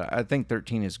by that. I think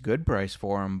 13 is good price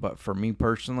for him, but for me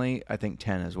personally, I think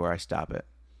 10 is where I stop it.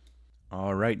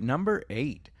 All right, number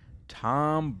 8,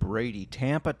 Tom Brady,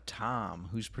 Tampa Tom,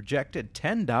 who's projected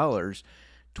 $10.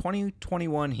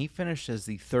 2021, he finished as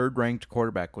the third-ranked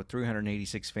quarterback with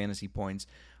 386 fantasy points,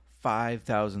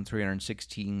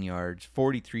 5,316 yards,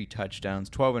 43 touchdowns,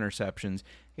 12 interceptions,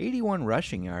 81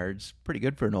 rushing yards, pretty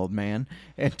good for an old man,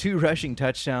 and 2 rushing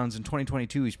touchdowns. In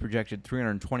 2022, he's projected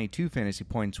 322 fantasy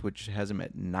points, which has him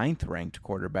at 9th-ranked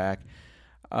quarterback.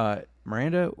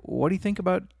 Miranda, what do you think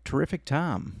about Terrific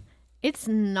Tom? It's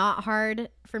not hard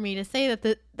for me to say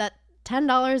that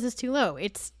 $10 is too low.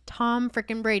 It's Tom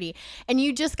frickin' Brady. And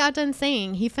you just got done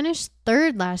saying he finished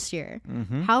 3rd last year.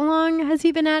 Mm-hmm. How long has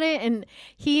he been at it? And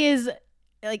he is,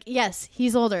 yes,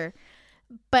 he's older.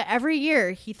 But every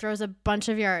year he throws a bunch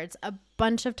of yards, a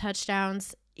bunch of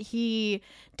touchdowns. He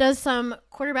does some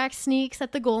quarterback sneaks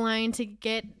at the goal line to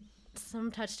get some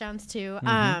touchdowns too.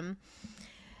 Mm-hmm.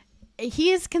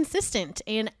 He is consistent,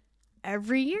 and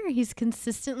every year he's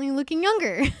consistently looking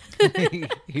younger.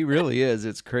 He really is.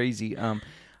 It's crazy.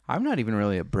 I'm not even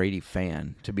really a Brady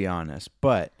fan, to be honest,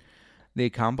 but the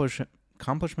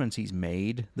accomplishments he's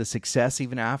made, the success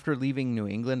even after leaving New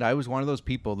England, I was one of those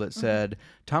people that said,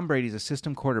 Tom Brady's a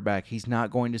system quarterback. He's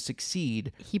not going to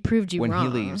succeed. He proved you when wrong.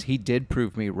 He leaves. He did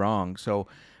prove me wrong. So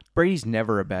Brady's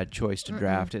never a bad choice to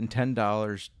draft, and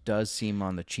 $10 does seem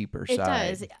on the cheaper side. It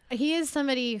does. He is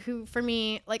somebody who, for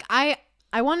me, I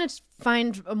want to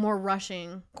find a more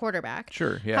rushing quarterback.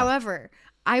 Sure, yeah. However,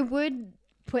 I would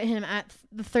put him at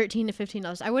the $13 to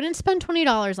 $15. I wouldn't spend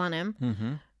 $20 on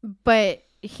him, but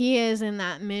he is in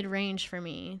that mid-range for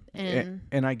me. And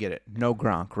I get it. No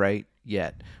Gronk, right?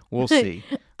 Yet. We'll see.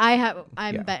 I'm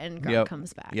betting Gronk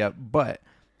comes back. Yep. But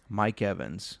Mike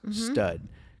Evans, stud.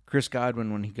 Chris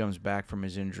Godwin, when he comes back from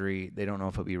his injury, they don't know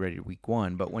if he'll be ready week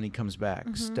 1, but when he comes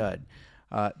back, stud.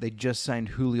 They just signed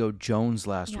Julio Jones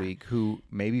last week, who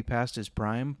maybe past his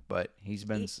prime, but he's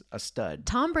been a stud.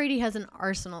 Tom Brady has an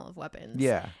arsenal of weapons.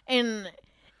 Yeah. And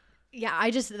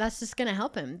that's just going to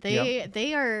help him.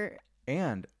 They are.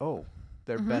 And,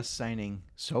 their best signing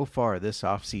so far this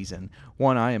offseason.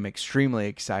 One I am extremely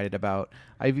excited about.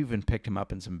 I've even picked him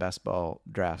up in some best ball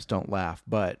drafts. Don't laugh.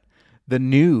 But the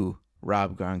new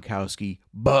Rob Gronkowski,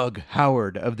 Bug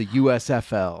Howard of the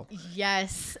USFL.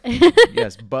 Yes.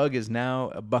 Yes, Bug is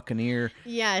now a Buccaneer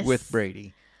with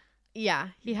Brady. Yeah,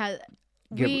 he has.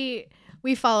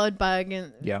 We followed Bug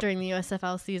during the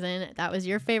USFL season. That was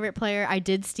your favorite player. I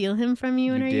did steal him from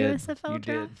you in our USFL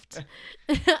draft.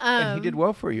 And he did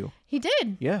well for you. He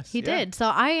did. Yes. He did. So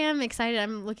I am excited.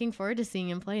 I'm looking forward to seeing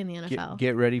him play in the NFL.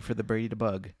 Get ready for the Brady to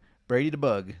Bug. Brady to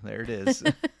Bug. There it is.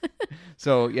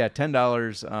 So, yeah,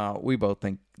 $10. We both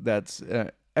think that's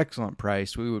an excellent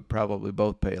price. We would probably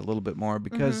both pay a little bit more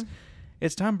because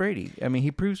it's Tom Brady. I mean,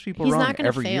 he proves people wrong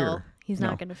every year. He's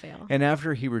not going to fail. And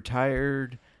after he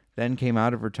retired, then came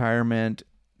out of retirement,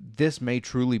 this may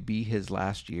truly be his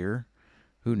last year.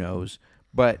 Who knows?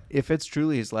 But if it's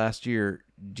truly his last year,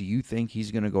 do you think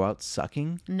he's going to go out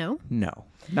sucking? No. No.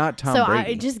 Not Tom Brady.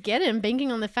 So I just get him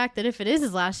banking on the fact that if it is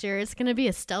his last year, it's going to be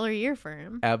a stellar year for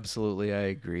him. Absolutely, I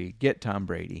agree. Get Tom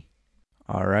Brady.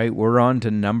 All right, we're on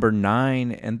to number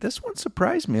 9, and this one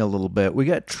surprised me a little bit. We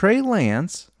got Trey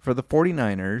Lance for the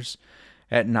 49ers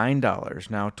at $9.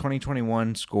 Now,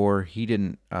 2021 score, he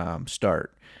didn't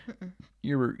start.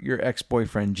 Your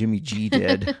ex-boyfriend Jimmy G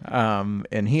did,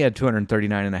 and he had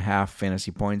 239.5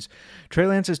 fantasy points. Trey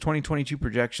Lance's 2022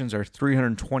 projections are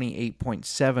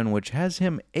 328.7, which has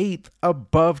him 8th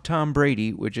above Tom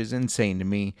Brady, which is insane to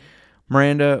me.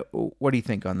 Miranda, what do you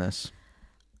think on this?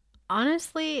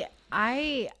 Honestly,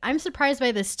 I'm surprised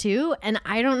by this too, and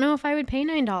I don't know if I would pay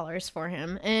 $9 for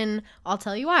him, and I'll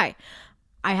tell you why.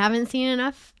 I haven't seen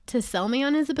enough to sell me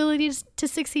on his ability to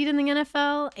succeed in the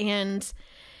NFL, and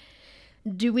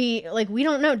we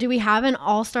don't know. Do we have an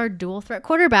all-star dual threat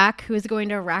quarterback who is going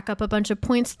to rack up a bunch of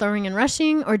points throwing and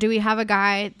rushing, or do we have a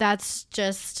guy that's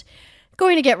just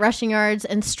going to get rushing yards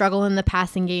and struggle in the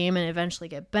passing game and eventually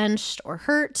get benched or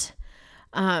hurt?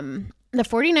 The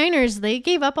 49ers, they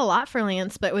gave up a lot for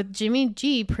Lance, but with Jimmy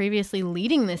G previously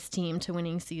leading this team to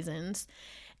winning seasons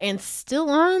and still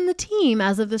on the team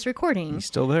as of this recording. He's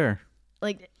still there.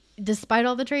 Like, despite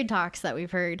all the trade talks that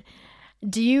we've heard,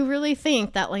 do you really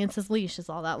think that Lance's leash is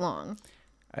all that long?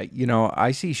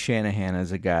 I see Shanahan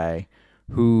as a guy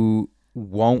who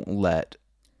won't let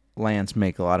Lance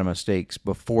make a lot of mistakes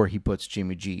before he puts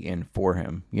Jimmy G in for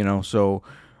him. So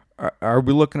are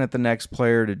we looking at the next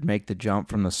player to make the jump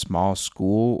from the small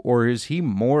school, or is he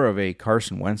more of a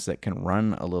Carson Wentz that can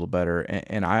run a little better?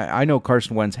 And I know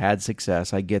Carson Wentz had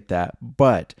success. I get that.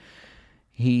 But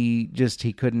he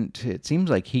couldn't. It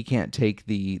seems like he can't take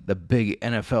the big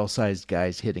NFL-sized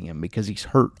guys hitting him because he's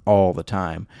hurt all the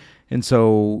time. And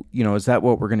so, is that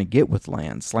what we're going to get with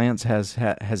Lance? Lance has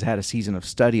had a season of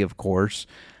study, of course,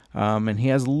 and he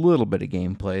has a little bit of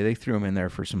gameplay. They threw him in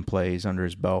there for some plays under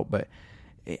his belt, but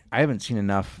I haven't seen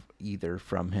enough either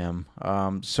from him.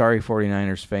 Sorry,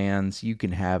 49ers fans. You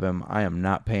can have him. I am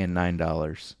not paying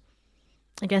 $9.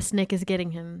 I guess Nick is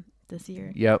getting him this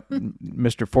year. Yep.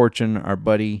 Mr. Fortune, our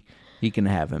buddy, he can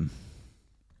have him.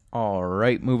 All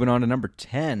right, moving on to number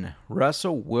 10,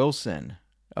 Russell Wilson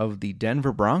of the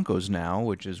Denver Broncos now,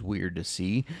 which is weird to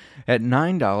see. At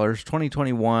 $9,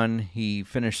 2021, he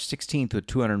finished 16th with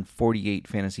 248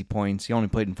 fantasy points. He only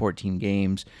played in 14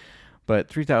 games. But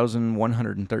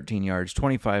 3,113 yards,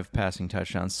 25 passing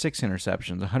touchdowns, 6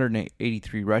 interceptions,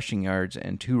 183 rushing yards,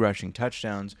 and 2 rushing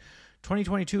touchdowns.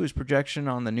 2022, his projection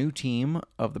on the new team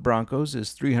of the Broncos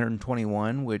is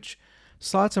 321, which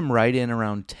slots him right in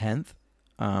around 10th,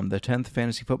 the 10th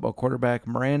fantasy football quarterback.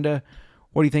 Miranda,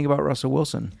 what do you think about Russell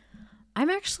Wilson?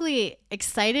 I'm actually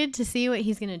excited to see what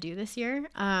he's going to do this year.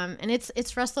 And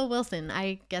it's Russell Wilson.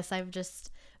 I guess I've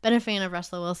just been a fan of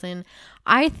Russell Wilson.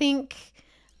 I think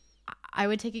I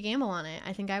would take a gamble on it.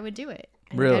 I think I would do it.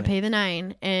 Really? I'd pay the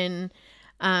 $9 and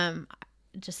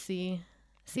just see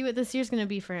what this year's going to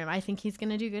be for him. I think he's going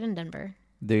to do good in Denver.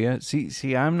 Do you?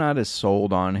 See, I'm not as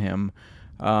sold on him.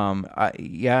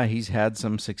 He's had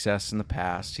some success in the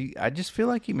past. I just feel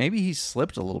like he's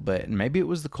slipped a little bit, and maybe it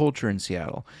was the culture in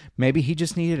Seattle. Maybe he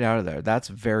just needed out of there. That's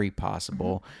very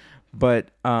possible. But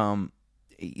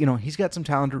he's got some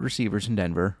talented receivers in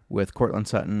Denver with Cortland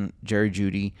Sutton, Jerry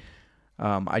Jeudy.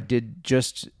 I did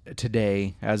just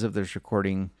today, as of this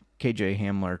recording, KJ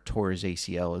Hamler tore his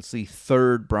ACL. It's the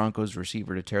third Broncos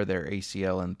receiver to tear their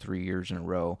ACL in 3 years in a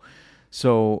row.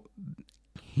 So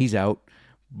he's out.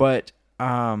 But,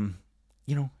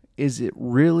 is it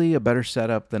really a better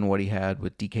setup than what he had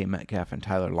with DK Metcalf and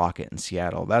Tyler Lockett in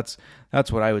Seattle? That's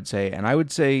what I would say. And I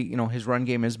would say, his run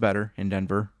game is better in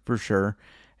Denver for sure.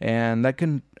 And that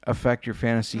can affect your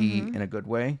fantasy in a good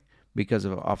way, because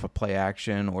of off of play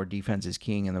action or defense is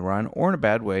keying in the run, or in a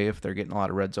bad way if they're getting a lot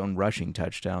of red zone rushing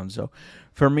touchdowns. So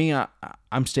for me,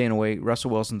 I'm staying away.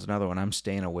 Russell Wilson's another one I'm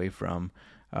staying away from.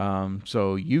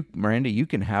 So Miranda, you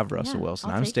can have Russell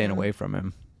Wilson. I'm staying away from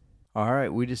him. All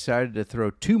right, we decided to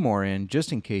throw 2 more in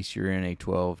just in case you're in a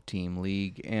 12-team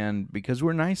league, and because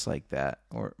we're nice like that,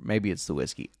 or maybe it's the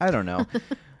whiskey. I don't know.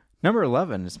 Number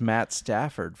 11 is Matt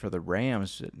Stafford for the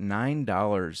Rams. At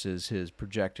 $9 is his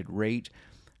projected rate.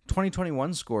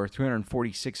 2021 score,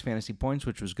 346 fantasy points,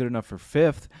 which was good enough for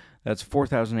 5th. That's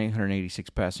 4,886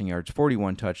 passing yards,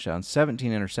 41 touchdowns,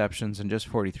 17 interceptions, and just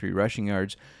 43 rushing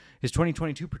yards. His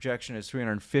 2022 projection is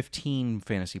 315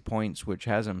 fantasy points, which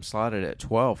has him slotted at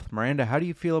 12th. Miranda, how do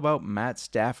you feel about Matt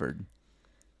Stafford?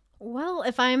 Well,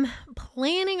 if I'm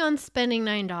planning on spending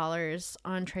 $9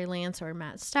 on Trey Lance or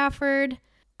Matt Stafford,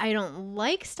 I don't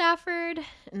like Stafford,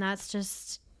 and that's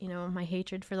just my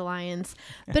hatred for the Lions.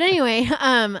 But anyway,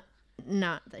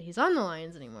 not that he's on the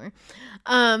Lions anymore.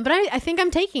 But I think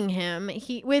I'm taking him.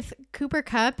 With Cooper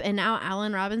Kupp and now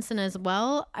Allen Robinson as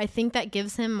well, I think that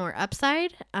gives him more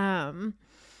upside.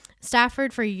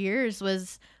 Stafford for years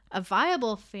was a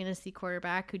viable fantasy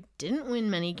quarterback who didn't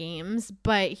win many games,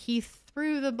 but he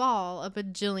threw the ball a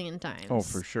bajillion times. Oh,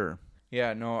 for sure.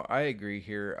 Yeah, no, I agree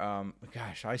here.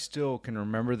 I still can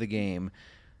remember the game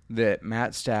that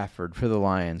Matt Stafford for the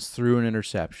Lions threw an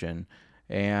interception,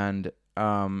 and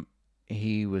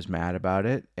he was mad about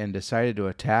it and decided to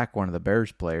attack one of the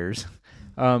Bears players.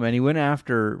 And he went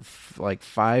after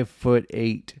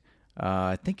 5'8"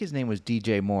 I think his name was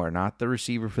DJ Moore, not the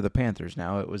receiver for the Panthers.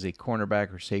 Now it was a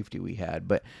cornerback or safety we had.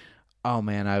 But, oh,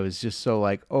 man, I was just so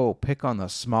like, oh, pick on the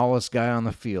smallest guy on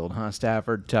the field, huh,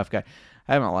 Stafford? Tough guy.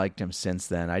 I haven't liked him since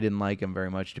then. I didn't like him very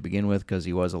much to begin with because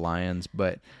he was a Lions.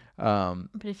 But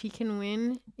if he can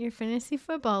win your fantasy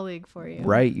football league for you.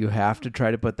 Right, you have to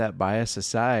try to put that bias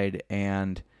aside.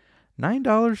 And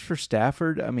 $9 for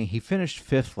Stafford, I mean, he finished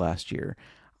 5th last year.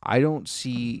 I don't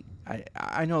see –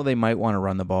 I know they might want to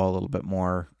run the ball a little bit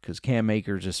more because Cam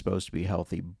Akers is supposed to be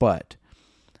healthy, but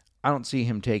I don't see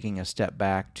him taking a step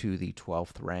back to the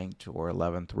 12th ranked or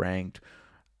 11th ranked.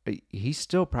 He's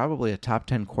still probably a top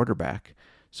 10 quarterback.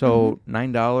 So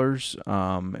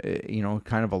 $9,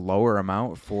 kind of a lower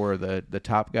amount for the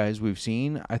top guys we've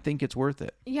seen. I think it's worth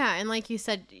it. Yeah, and like you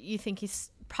said, you think he's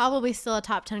probably still a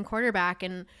top 10 quarterback,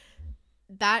 and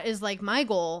that is like my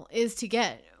goal is to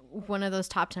get one of those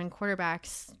top 10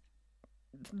 quarterbacks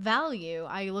value.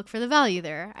 I look for the value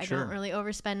there. I don't really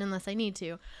overspend unless I need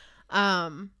to.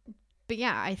 But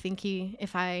yeah, I think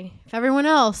if everyone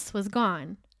else was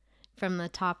gone from the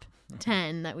top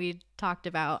 10 that we talked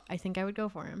about, I think I would go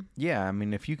for him. Yeah, I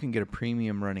mean, if you can get a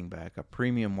premium running back, a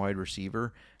premium wide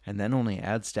receiver, and then only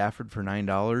add Stafford for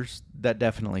 $9, that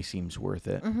definitely seems worth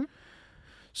it. Mm-hmm.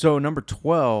 So number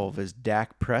 12 is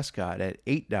Dak Prescott at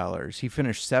 $8. He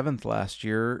finished 7th last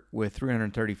year with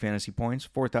 330 fantasy points,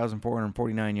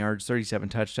 4,449 yards, 37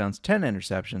 touchdowns, 10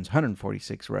 interceptions,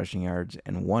 146 rushing yards,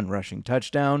 and 1 rushing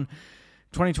touchdown.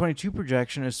 2022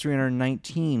 projection is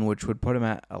 319, which would put him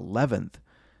at 11th.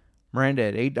 Miranda,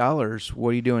 at $8,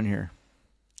 what are you doing here?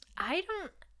 I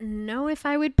don't know if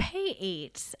I would pay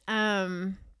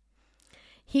 $8.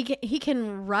 He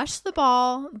can rush the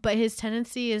ball, but his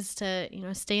tendency is to,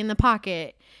 stay in the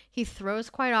pocket. He throws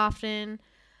quite often.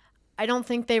 I don't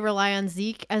think they rely on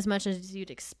Zeke as much as you'd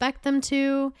expect them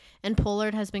to. And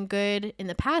Pollard has been good in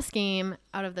the pass game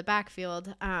out of the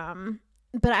backfield.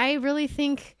 But I really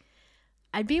think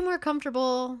I'd be more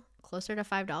comfortable closer to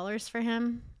 $5 for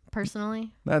him,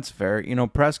 personally. That's fair.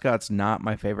 Prescott's not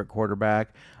my favorite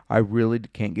quarterback. I really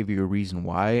can't give you a reason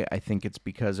why. I think it's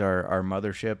because our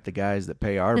mothership, the guys that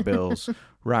pay our bills,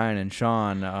 Ryan and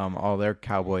Sean, all their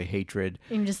Cowboy hatred.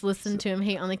 You can just listen to him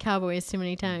hate on the Cowboys too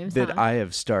many times. That I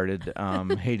have started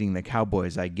hating the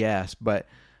Cowboys, I guess. But,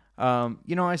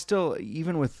 I still,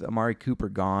 even with Amari Cooper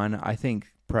gone, I think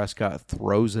Prescott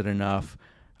throws it enough.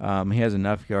 He has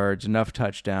enough yards, enough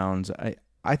touchdowns.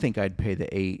 I think I'd pay the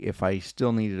 $8 if I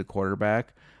still needed a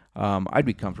quarterback. I'd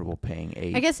be comfortable paying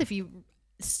 $8. I guess if you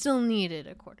still needed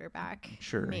a quarterback.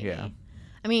 Sure, maybe. yeah.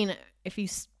 I mean, if you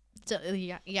still,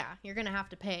 you're going to have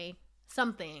to pay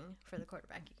something for the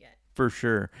quarterback you get. For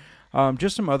sure.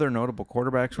 Just some other notable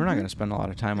quarterbacks. We're not going to spend a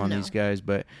lot of time on these guys,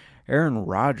 but Aaron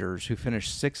Rodgers, who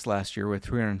finished 6th last year with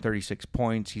 336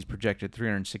 points, he's projected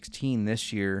 316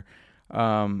 this year.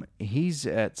 He's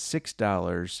at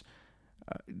 $6.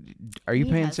 Are you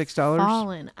paying $6?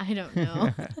 Fallen. I don't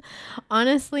know.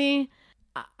 Honestly,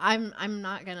 I'm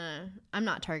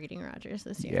not targeting Rodgers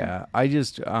this year. Yeah, I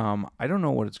just I don't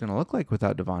know what it's going to look like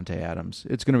without Devontae Adams.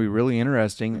 It's going to be really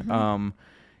interesting.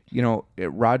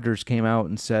 Rodgers came out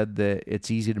and said that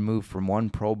it's easy to move from one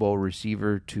Pro Bowl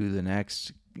receiver to the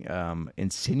next,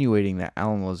 insinuating that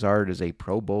Alan Lazard is a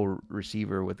Pro Bowl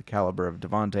receiver with the caliber of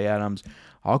Devontae Adams.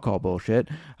 I'll call bullshit.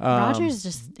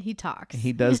 Rodgers he talks.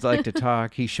 He does like to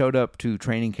talk. He showed up to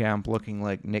training camp looking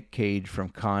like Nick Cage from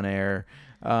Con Air.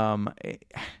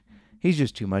 He's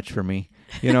just too much for me.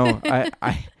 I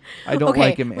don't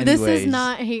like him anyways. This is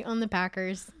not hate on the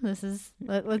Packers. This is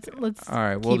let's all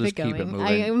right. We'll just keep it moving.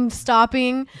 I am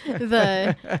stopping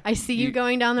the. I see you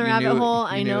going down the rabbit hole.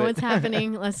 I know what's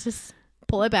happening. Let's just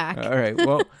pull it back. All right.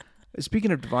 Well,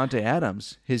 speaking of Devontae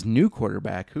Adams, his new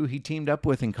quarterback, who he teamed up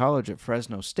with in college at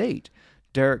Fresno State,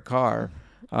 Derek Carr.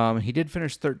 He did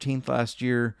finish 13th last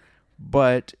year,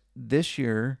 but this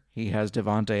year he has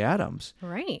Devontae Adams.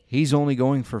 Right. He's only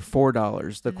going for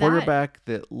 $4. The quarterback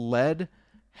that led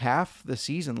half the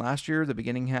season last year, the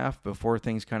beginning half, before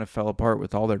things kind of fell apart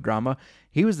with all their drama,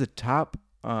 he was the top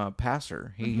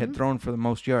passer. He had thrown for the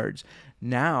most yards.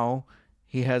 Now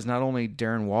he has not only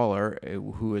Darren Waller,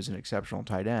 who is an exceptional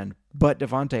tight end, but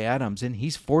Devontae Adams, and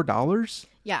he's $4?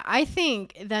 Yeah, I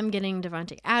think them getting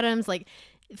Devontae Adams, like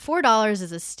 $4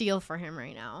 is a steal for him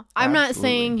right now. I'm not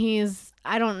saying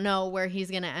I don't know where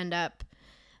he's going to end up,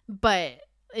 but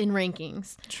in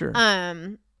rankings. Sure.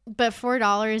 But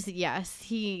 $4, yes,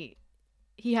 he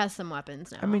has some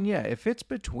weapons now. I mean, yeah, if it's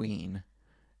between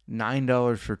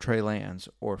 $9 for Trey Lance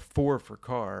or $4 for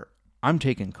Carr, I'm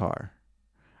taking Carr.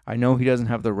 I know he doesn't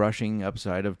have the rushing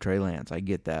upside of Trey Lance. I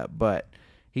get that, but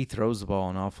he throws the ball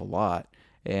an awful lot.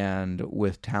 and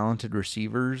with talented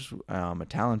receivers, a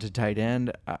talented tight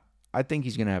end, I think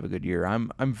he's going to have a good year.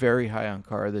 I'm very high on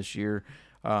Carr this year,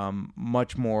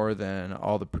 much more than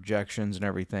all the projections and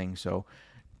everything. So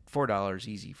 $4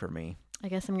 easy for me. I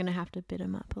guess I'm going to have to bid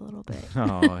him up a little bit.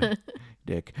 Oh,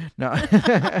 dick. No.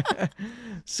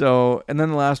 So, and then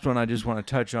the last one I just want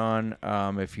to touch on,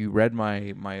 if you read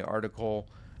my article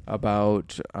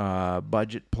about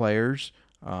budget players,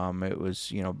 it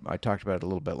was, I talked about it a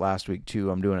little bit last week too.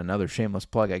 I'm doing another shameless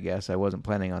plug, I guess. I wasn't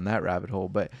planning on that rabbit hole,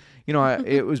 but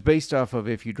it was based off of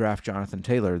if you draft Jonathan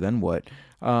Taylor, then what?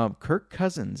 Kirk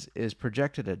Cousins is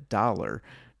projected $1.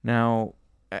 Now,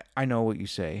 I know what you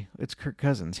say. It's Kirk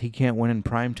Cousins. He can't win in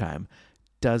primetime.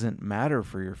 Doesn't matter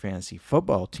for your fantasy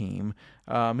football team.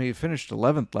 He finished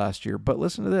 11th last year, but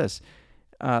listen to this.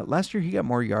 Last year he got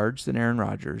more yards than Aaron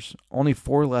Rodgers, only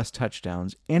 4 less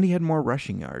touchdowns, and he had more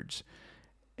rushing yards.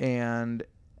 And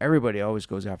everybody always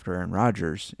goes after Aaron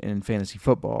Rodgers in fantasy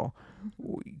football.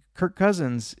 Kirk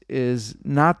Cousins is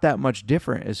not that much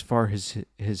different as far as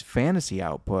his fantasy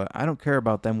output. I don't care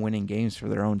about them winning games for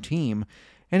their own team.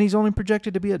 And he's only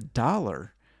projected to be $1.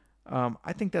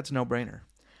 I think that's a no-brainer.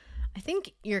 I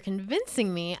think you're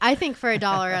convincing me. I think for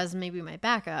 $1 as maybe my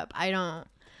backup,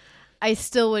 I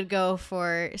still would go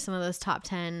for some of those top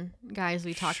 10 guys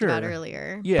we talked about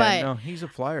earlier. Yeah, but no, he's a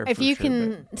flyer. If you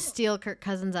can steal Kirk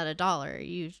Cousins at $1,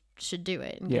 you should do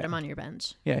it and get him on your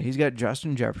bench. Yeah, he's got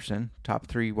Justin Jefferson, top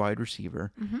 3 wide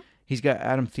receiver. Mm-hmm. He's got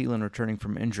Adam Thielen returning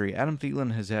from injury. Adam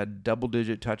Thielen has had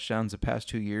double-digit touchdowns the past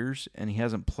 2 years, and he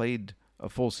hasn't played a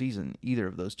full season either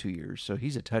of those 2 years. So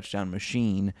he's a touchdown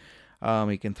machine.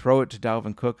 He can throw it to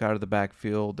Dalvin Cook out of the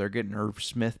backfield. They're getting Irv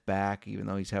Smith back, even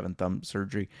though he's having thumb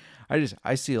surgery.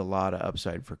 I see a lot of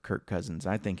upside for Kirk Cousins.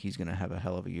 I think he's going to have a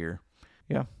hell of a year.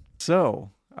 Yeah.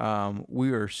 So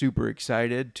we are super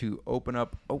excited to open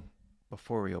up. Oh,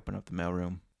 before we open up the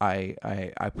mailroom,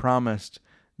 I promised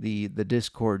the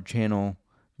Discord channel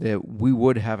that we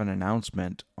would have an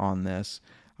announcement on this.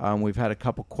 We've had a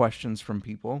couple questions from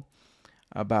people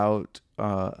about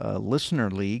a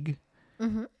listener league,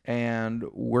 and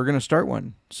we're going to start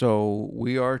one. So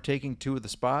we are taking 2 of the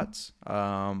spots.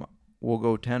 We'll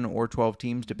go 10 or 12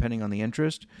 teams depending on the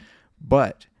interest,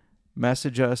 but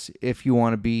message us if you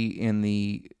want to be in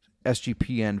the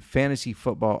SGPN Fantasy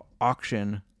Football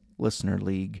Auction Listener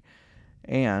League.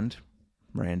 And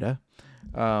Miranda,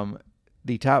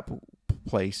 the top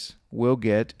place will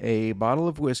get a bottle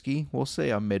of whiskey. We'll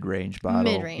say a mid-range bottle.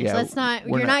 Mid-range. Yeah,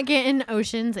 you're not getting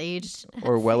Ocean's aged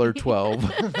or Weller 12.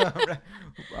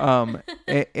 And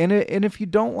if you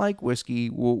don't like whiskey,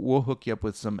 we'll hook you up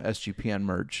with some SGPN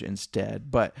merch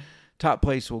instead. But top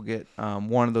place will get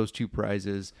one of those 2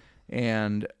 prizes,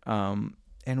 and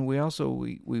we also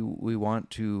we want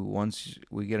to, once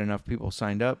we get enough people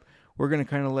signed up, we're going to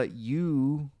kind of let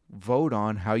you vote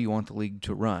on how you want the league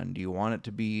to run. Do you want it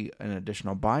to be an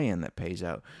additional buy-in that pays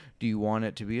out? Do you want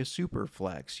it to be a super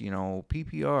flex,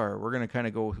 PPR? We're going to kind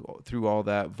of go through all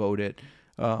that, vote it,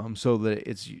 so that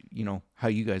it's, how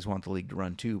you guys want the league to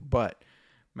run too. But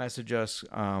message us.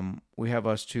 We have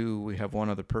us too. We have one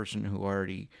other person who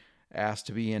already asked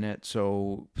to be in it.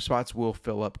 So spots will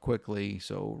fill up quickly.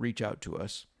 So reach out to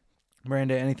us.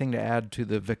 Miranda, anything to add to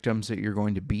the victims that you're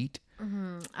going to beat?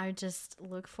 I just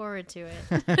look forward to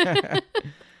it.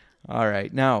 All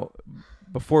right. Now,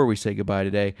 before we say goodbye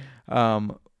today,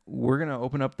 we're going to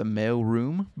open up the mail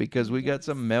room because we got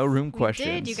some mail room questions.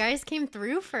 We did. You guys came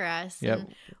through for us. Yep.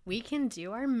 And we can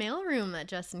do our mail room that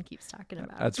Justin keeps talking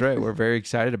about. That's right. We're very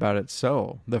excited about it.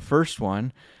 So the first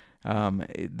one,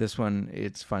 this one,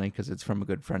 it's funny because it's from a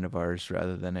good friend of ours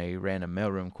rather than a random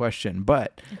mailroom question,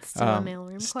 but it's still a mailroom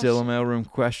question. Still a mailroom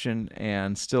question,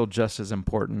 and still just as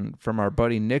important, from our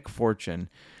buddy Nick Fortune.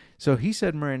 So he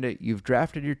said, Miranda, you've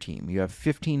drafted your team. You have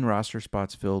 15 roster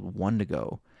spots filled, 1 to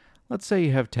go. Let's say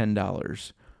you have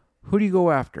 $10. Who do you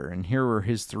go after? And here were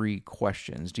his 3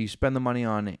 questions. Do you spend the money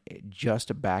on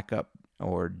just a backup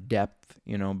or depth,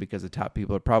 because the top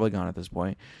people are probably gone at this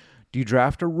point? Do you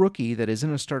draft a rookie that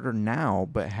isn't a starter now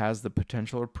but has the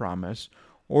potential or promise?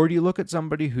 Or do you look at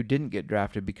somebody who didn't get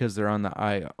drafted because they're on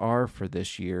the IR for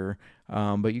this year,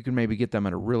 but you can maybe get them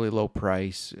at a really low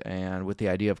price and with the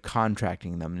idea of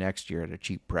contracting them next year at a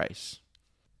cheap price?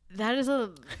 That is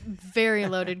a very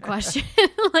loaded question.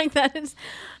 That is...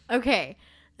 Okay,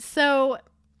 so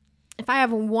if I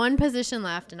have 1 position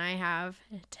left and I have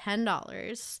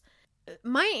 $10,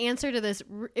 my answer to this,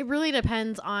 it really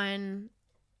depends on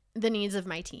the needs of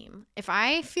my team. If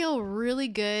I feel really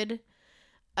good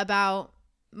about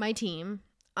my team,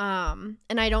 and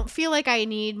I don't feel like I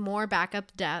need more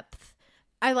backup depth,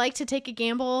 I like to take a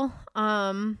gamble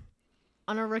on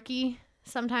a rookie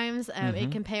sometimes.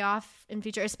 It can pay off in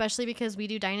future, especially because we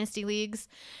do dynasty leagues.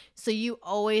 So you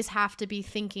always have to be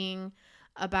thinking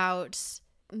about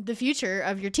the future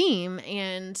of your team.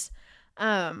 And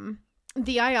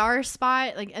the IR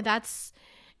spot, like that's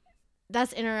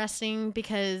interesting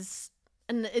because,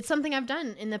 and it's something I've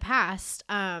done in the past.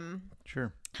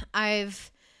 Sure.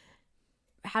 I've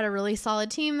had a really solid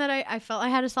team that I felt I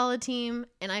had a solid team,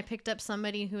 and I picked up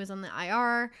somebody who was on the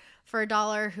IR for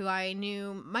 $1 who I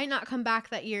knew might not come back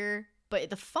that year, but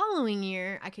the following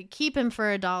year I could keep him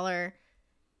for $1.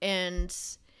 And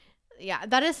yeah,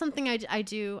 that is something I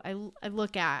do. I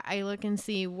look at. I look and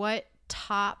see what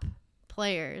top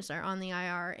players are on the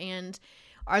IR and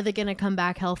are they going to come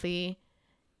back healthy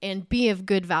and be of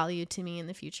good value to me in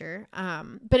the future.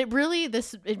 But it really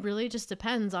just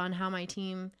depends on how my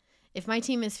team. If my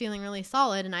team is feeling really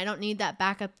solid and I don't need that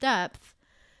backup depth,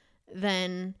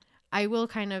 then I will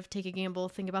kind of take a gamble,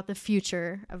 think about the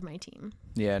future of my team.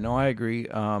 Yeah, no, I agree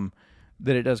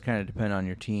that it does kind of depend on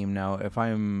your team. Now, if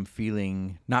I'm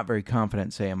feeling not very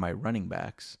confident, say, in my running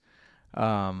backs,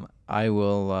 I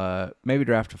will maybe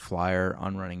draft a flyer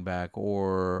on running back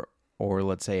or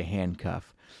let's say a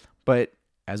handcuff. But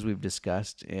as we've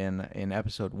discussed in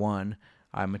episode 1,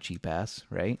 I'm a cheap ass,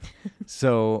 right?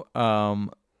 So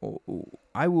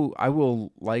I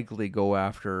will likely go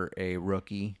after a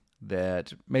rookie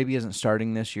that maybe isn't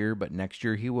starting this year, but next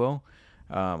year he will,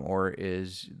 or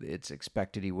it's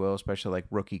expected he will, especially like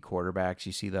rookie quarterbacks.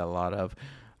 You see that a lot of,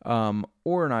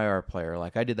 or an IR player.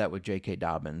 Like I did that with J.K.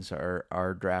 Dobbins.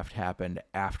 Our draft happened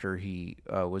after he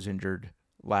was injured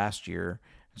last year.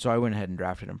 So I went ahead and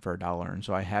drafted him for $1, and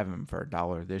so I have him for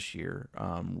 $1 this year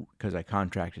because I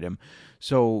contracted him.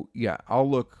 So yeah, I'll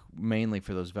look mainly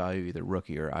for those value, either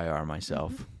rookie or IR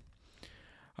myself.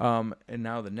 And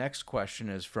now the next question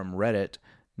is from Reddit.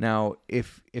 Now,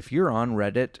 if you're on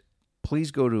Reddit,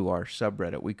 please go to our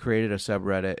subreddit. We created a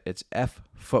subreddit. It's F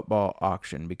Football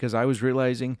Auction because I was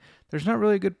realizing there's not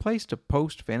really a good place to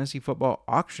post fantasy football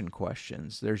auction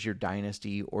questions. There's your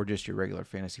dynasty or just your regular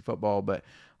fantasy football, but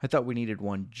I thought we needed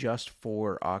one just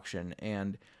for auction,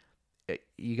 and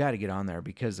you got to get on there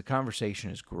because the conversation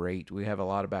is great. We have a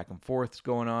lot of back and forths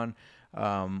going on.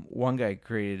 One guy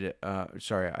created,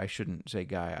 sorry, I shouldn't say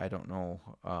guy. I don't know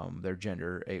their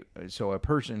gender. So a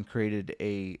person created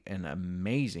an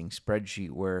amazing spreadsheet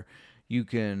where you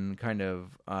can kind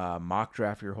of mock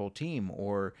draft your whole team,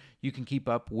 or you can keep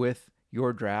up with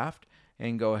your draft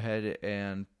and go ahead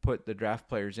and put the draft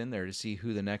players in there to see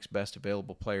who the next best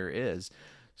available player is.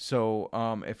 So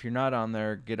if you're not on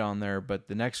there, get on there. But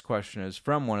the next question is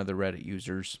from one of the Reddit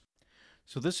users.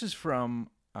 So this is from,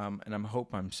 and I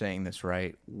hope I'm saying this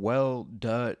right,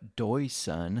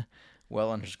 Doy-son,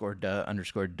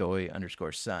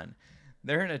 Doy_son.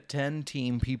 They're in a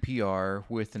 10-team PPR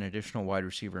with an additional wide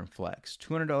receiver and flex.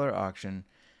 $200 auction,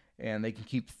 and they can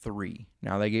keep 3.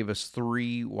 Now, they gave us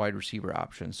 3 wide receiver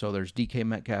options. So there's DK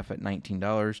Metcalf at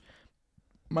 $19,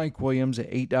 Mike Williams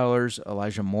at $8,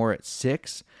 Elijah Moore at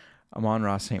 $6,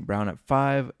 Amon-Ra St. Brown at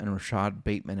 $5, and Rashad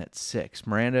Bateman at $6.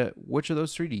 Miranda, which of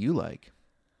those 3 do you like?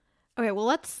 Okay, well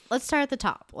let's start at the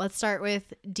top. Let's start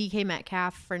with DK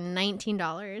Metcalf for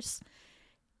 $19.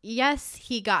 Yes,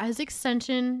 he got his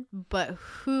extension, but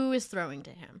who is throwing to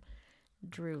him?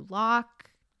 Drew Lock,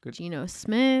 Geno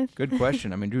Smith. Good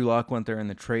question. I mean, Drew Lock went there in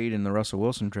the trade, in the Russell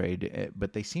Wilson trade,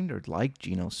 but they seem to like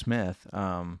Geno Smith.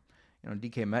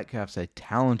 DK Metcalf's a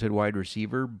talented wide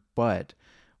receiver, but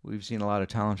we've seen a lot of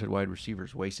talented wide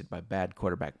receivers wasted by bad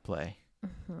quarterback play.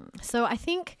 So I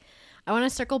think I want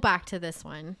to circle back to this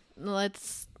one.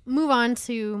 Let's move on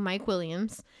to Mike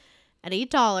Williams at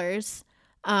 $8.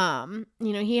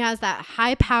 He has that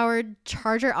high-powered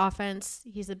Charger offense.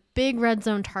 He's a big red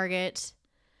zone target.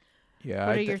 Yeah.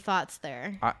 What are your thoughts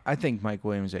there? I think Mike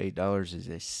Williams at $8 is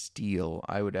a steal.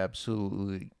 I would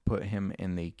absolutely put him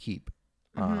in the keep.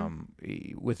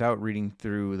 Without reading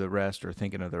through the rest or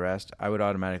thinking of the rest, I would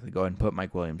automatically go ahead and put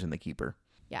Mike Williams in the keeper.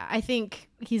 Yeah, I think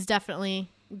he's definitely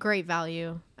great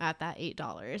value at that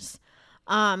 $8.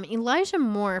 Elijah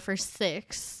Moore for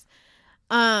 $6.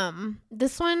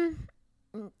 This one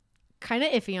kind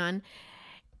of iffy on.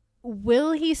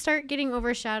 Will he start getting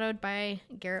overshadowed by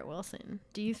Garrett Wilson?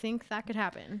 Do you think that could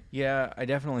happen? Yeah, I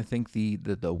definitely think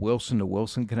the Wilson to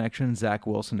Wilson connection, Zach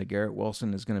Wilson to Garrett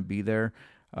Wilson, is going to be there.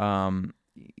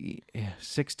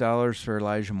 $6 for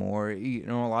Elijah Moore. A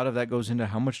lot of that goes into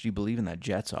how much do you believe in that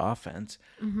Jets offense.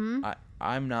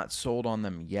 I'm not sold on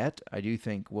them yet. I do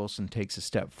think Wilson takes a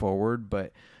step forward,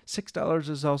 but $6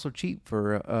 is also cheap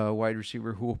for a wide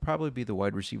receiver who will probably be the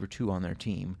wide receiver 2 on their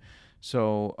team.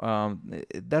 So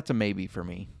that's a maybe for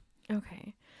me.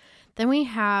 Okay. Then we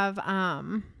have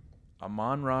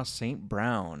Amon-Ra St.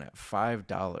 Brown at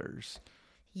 $5.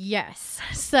 Yes.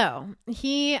 So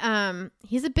he's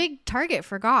a big target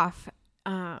for Goff.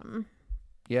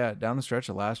 Yeah, down the stretch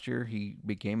of last year, he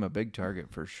became a big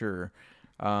target for sure.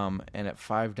 And at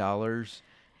 $5,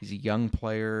 he's a young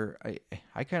player.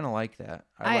 I kind of like that.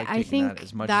 I think that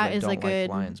as much that as is I a don't good.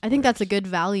 like Lions I think that's a players. good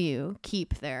value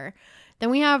keep there. Then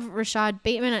we have Rashad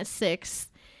Bateman at 6.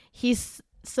 He's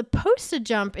supposed to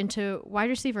jump into wide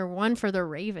receiver 1 for the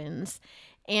Ravens,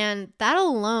 and that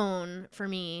alone for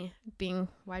me, being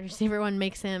wide receiver 1,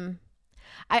 makes him.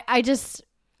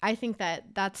 I think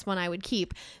that's one I would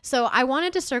keep. So I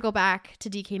wanted to circle back to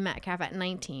DK Metcalf at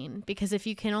 19 because if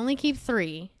you can only keep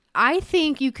 3, I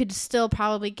think you could still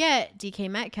probably get DK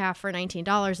Metcalf for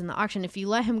 $19 in the auction. If you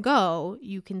let him go,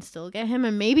 you can still get him,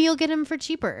 and maybe you'll get him for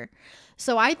cheaper.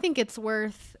 So I think it's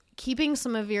worth keeping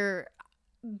some of your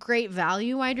great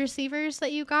value wide receivers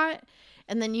that you got,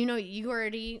 and then you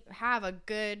already have a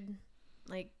good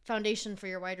foundation for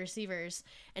your wide receivers.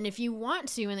 And if you want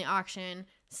to in the auction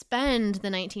spend the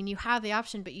 19, you have the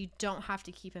option, but you don't have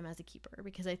to keep him as a keeper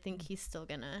because I think he's still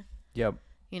gonna. Yep.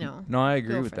 No, I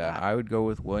agree go with for that. that. I would go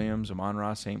with Williams,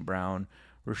 Amon-Ra St. Brown,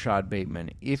 Rashad Bateman.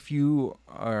 If you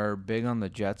are big on the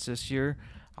Jets this year,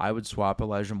 I would swap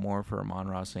Elijah Moore for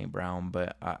Amon-Ra St. Brown,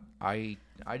 but I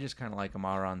just kind of like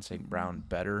Amon-Ra St. Brown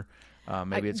better.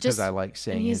 Maybe it's because I like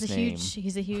saying his name.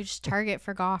 He's a huge target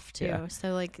for Goff too. Yeah.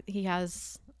 So he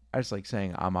has. I just like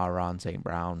saying Amon-Ra St.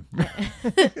 Brown.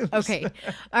 Okay,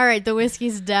 all right. The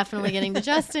whiskey's definitely getting to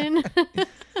Justin.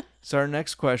 So our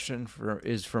next question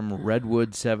is from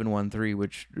Redwood713,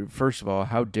 which, first of all,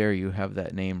 how dare you have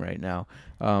that name right now?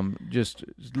 Just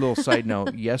a little side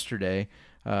note, yesterday,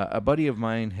 a buddy of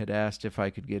mine had asked if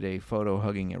I could get a photo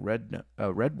hugging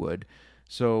a redwood.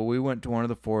 So we went to one of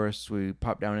the forests. We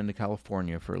popped down into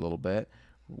California for a little bit,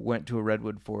 went to a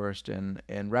redwood forest, and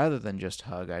rather than just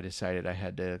hug, I decided I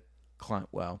had to climb.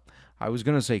 Well, I was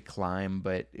going to say climb,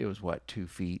 but it was, 2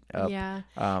 feet up? Yeah.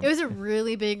 It was a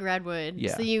really big redwood.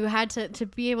 Yeah. So you had to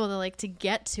be able to to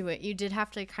get to it. You did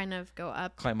have to kind of go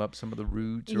up. Climb up some of the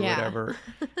roots or Yeah. whatever.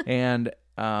 And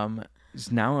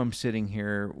now I'm sitting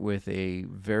here with a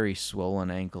very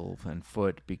swollen ankle and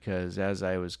foot because as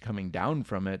I was coming down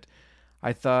from it,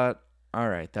 I thought, all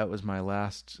right, that was my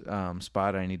last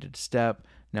spot I needed to step.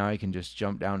 Now I can just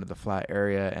jump down to the flat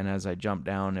area. And as I jumped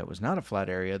down, it was not a flat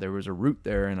area. There was a root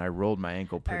there, and I rolled my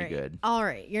ankle pretty good. All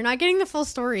right. You're not getting the full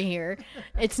story here.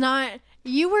 It's not.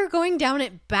 You were going down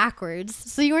it backwards,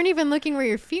 so you weren't even looking where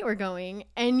your feet were going.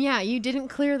 And yeah, you didn't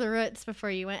clear the roots before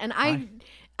you went. And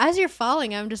as you're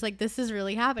falling, I'm just like, this is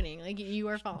really happening. Like, you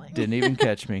are falling. Didn't even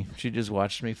catch me. She just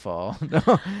watched me fall.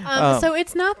 So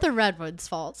it's not the redwood's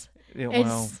fault. Yeah, It's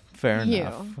well, fair you.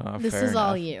 enough. This Fair is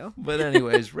all enough. you. But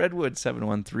anyways,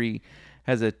 Redwood713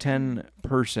 has a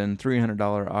 10-person,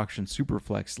 $300 auction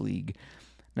Superflex league.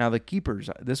 Now, the keepers,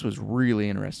 this was really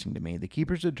interesting to me. The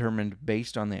keepers determined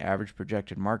based on the average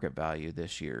projected market value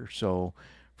this year. So,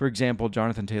 for example,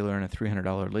 Jonathan Taylor in a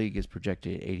 $300 league is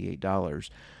projected at $88.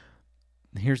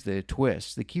 Here's the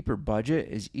twist. The keeper budget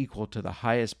is equal to the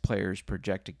highest player's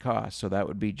projected cost. So that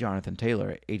would be Jonathan Taylor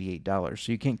at $88.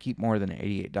 So you can't keep more than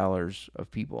 $88 of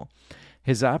people.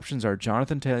 His options are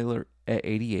Jonathan Taylor at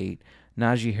 $88,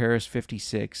 Najee Harris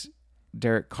 56,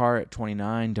 Derek Carr at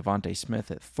 29, Devontae Smith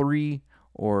at 3,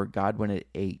 or Godwin at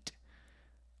 8.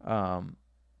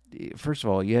 First of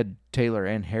all, you had Taylor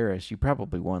and Harris. You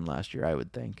probably won last year, I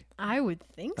would think. I would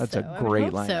think That's so. a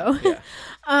great line. lineup. So.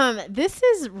 Yeah. This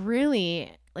is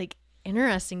really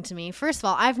interesting to me. First of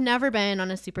all, I've never been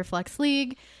on a Superflex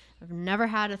league. I've never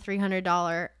had a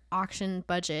 $300 auction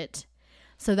budget.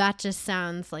 So that just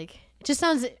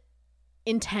sounds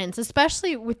intense,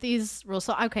 especially with these rules.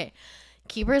 So, okay,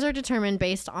 keepers are determined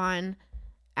based on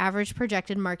average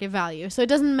projected market value. So it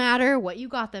doesn't matter what you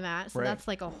got them at. So Right. that's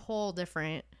a whole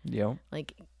different Yep.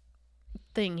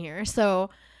 thing here. So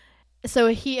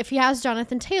if he has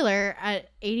Jonathan Taylor at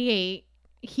 88,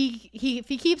 if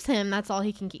he keeps him, that's all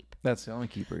he can keep. That's the only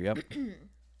keeper. Yep.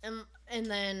 And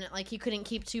then he couldn't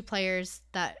keep 2 players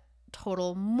that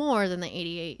total more than the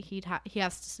 88. He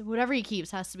has to, whatever he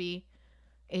keeps has to be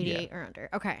 88 or under.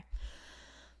 Okay.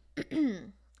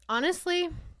 Honestly,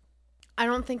 I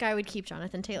don't think I would keep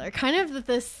Jonathan Taylor. Kind of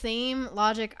the same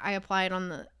logic I applied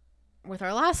with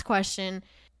our last question.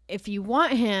 If you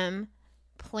want him,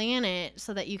 plan it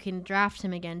so that you can draft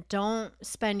him again. Don't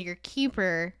spend your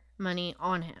keeper money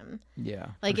on him. Yeah.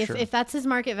 If that's his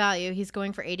market value, he's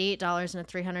going for $88 in a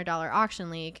 $300 auction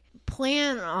league.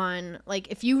 Plan on,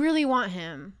 if you really want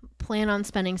him, plan on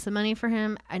spending some money for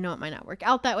him. I know it might not work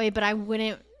out that way, but I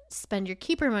wouldn't spend your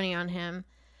keeper money on him.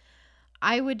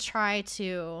 I would try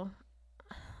to,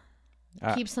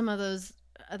 keep some of those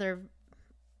other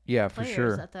Yeah, for players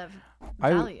sure. at that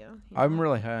I- value. I'm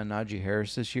really high on Najee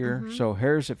Harris this year. So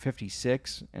Harris at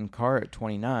 56 and Carr at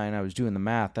 29. I was doing the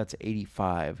math. That's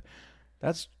 85.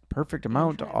 That's perfect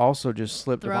amount to 85. also just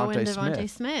slip Throw in Devontae Devontae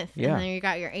Smith. Smith. Yeah. And then you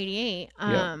got your 88.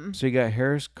 Yeah. So you got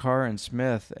Harris, Carr, and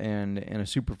Smith, and in a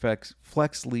super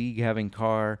flex league having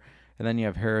Carr, and then you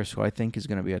have Harris, who I think is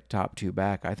going to be a top 2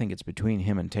 back. I think it's between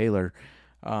him and Taylor,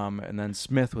 and then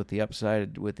Smith with the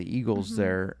upside with the Eagles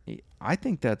there. I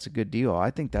think that's a good deal. I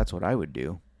think that's what I would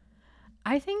do.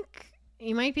 I think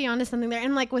you might be onto something there.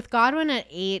 And like with Godwin at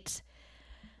 8,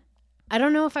 I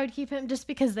don't know if I would keep him just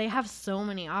because they have so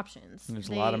many options. There's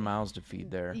a lot of mouths to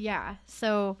feed there. Yeah.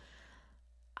 So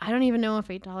I don't even know if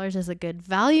 $8 is a good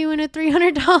value in a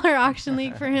 $300 auction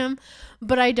league for him,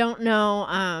 but I don't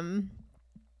know.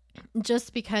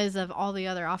 Just because of all the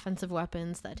other offensive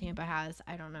weapons that Tampa has,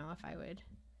 I don't know if I would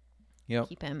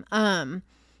keep him.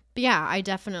 But yeah, I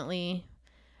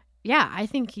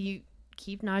think you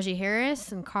keep Najee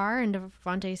Harris and Carr and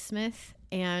Devontae Smith,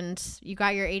 and you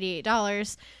got your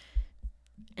 $88.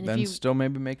 And Then if you still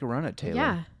maybe make a run at Taylor.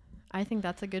 Yeah, I think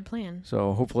that's a good plan.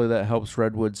 So hopefully that helps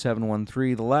Redwood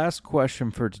 713. The last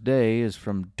question for today is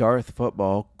from Darth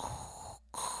Football.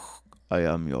 I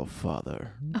am your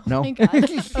father. Oh No? my god!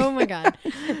 Oh my god!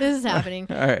 This is happening.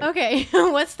 All right. Okay,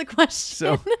 what's the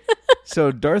question?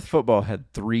 So Darth Football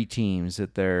had 3 teams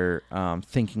that they're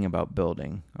thinking about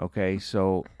building. Okay,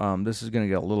 so this is going to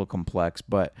get a little complex,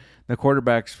 but the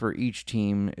quarterbacks for each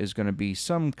team is going to be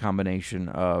some combination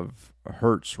of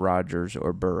Hurts, Rodgers,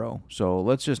 or Burrow. So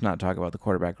let's just not talk about the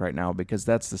quarterback right now because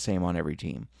that's the same on every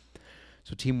team.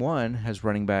 So team 1 has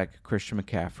running back Christian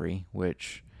McCaffrey,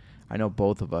 which I know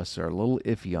both of us are a little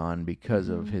iffy on because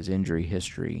of his injury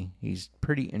history. He's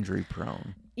pretty injury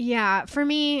prone. Yeah, for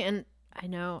me, and I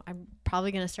know I'm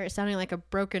probably going to start sounding like a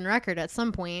broken record at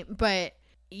some point, but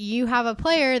you have a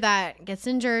player that gets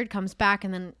injured, comes back,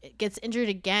 and then gets injured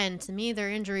again. To me,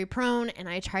 they're injury prone, and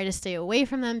I try to stay away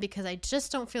from them because I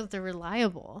just don't feel that they're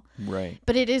reliable. Right.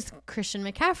 But it is Christian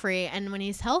McCaffrey, and when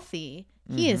he's healthy,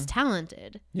 he is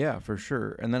talented. Yeah, for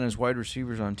sure. And then his wide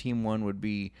receivers on team 1 would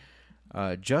be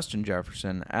Justin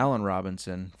Jefferson, Allen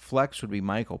Robinson. Flex would be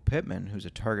Michael Pittman, who's a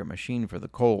target machine for the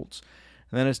Colts.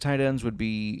 And then his tight ends would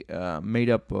be made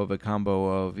up of a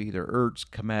combo of either Ertz,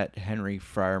 Kmet, Henry,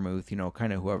 Freiermuth,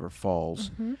 kind of whoever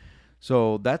falls.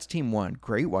 So that's team 1.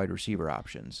 Great wide receiver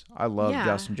options. I love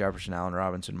Justin Jefferson, Allen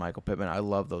Robinson, Michael Pittman. I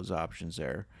love those options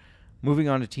there. Moving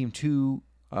on to team 2,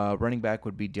 running back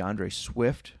would be DeAndre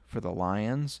Swift for the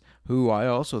Lions, who I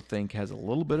also think has a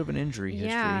little bit of an injury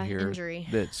history here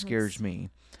that scares me.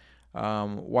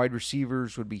 Wide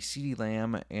receivers would be CeeDee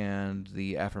Lamb and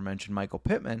the aforementioned Michael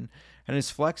Pittman, and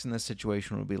his flex in this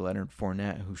situation would be Leonard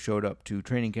Fournette, who showed up to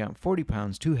training camp 40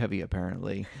 pounds too heavy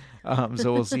apparently.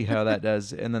 So we'll see how that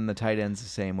does. And then the tight ends the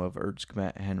same of Ertz,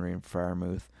 Kmet, Henry, and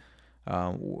Freiermuth.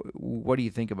 What do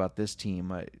you think about this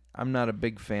team? I'm not a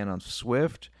big fan of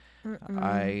Swift.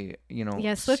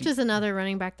 Swift is another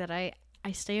running back that I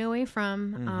stay away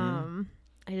from.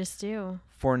 I just do.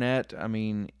 Fournette, I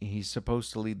mean, he's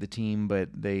supposed to lead the team, but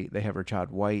they have Rashad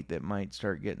White that might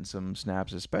start getting some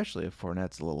snaps, especially if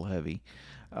Fournette's a little heavy.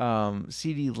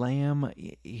 CeeDee Lamb,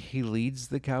 he leads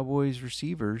the Cowboys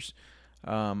receivers.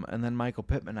 And then Michael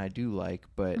Pittman I do like,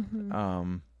 but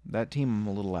that team I'm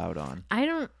a little out on. I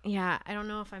don't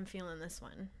know if I'm feeling this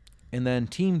one. And then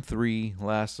team 3,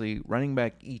 lastly, running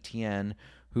back ETN,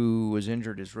 who was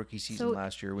injured his rookie season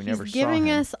last year. We never saw him. He's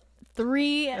giving us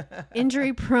 3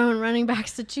 injury-prone running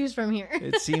backs to choose from here.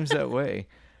 It seems that way.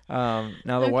 Now,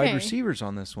 the wide receivers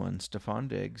on this one, Stephon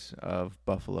Diggs of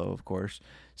Buffalo, of course,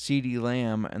 CeeDee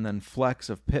Lamb, and then flex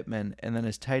of Pittman. And then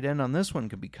his tight end on this one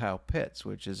could be Kyle Pitts,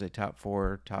 which is a top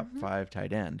 4, top 5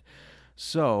 tight end.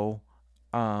 So,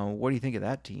 what do you think of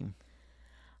that team?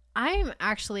 I'm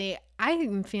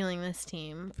feeling this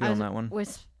team. Feeling that one?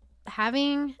 With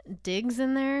having Diggs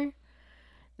in there,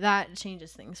 that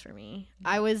changes things for me.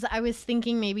 I was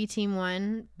thinking maybe team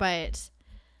 1, but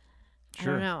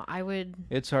Sure. I don't know. I would.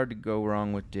 It's hard to go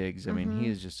wrong with Diggs. I mean, he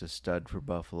is just a stud for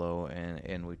Buffalo,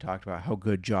 and we talked about how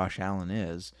good Josh Allen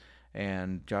is,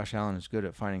 and Josh Allen is good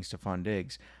at finding Stephon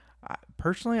Diggs.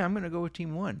 Personally, I'm going to go with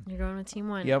team 1. You're going with team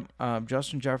 1. Yep.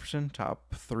 Justin Jefferson,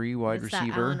 top 3 wide receiver.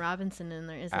 That Allen Robinson in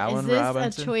there. Is Allen this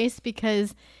Robinson. A choice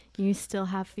because you still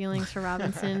have feelings for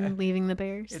Robinson leaving the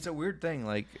Bears? It's a weird thing.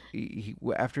 Like,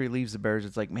 after he leaves the Bears,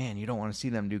 it's like, man, you don't want to see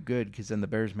them do good because then the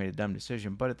Bears made a dumb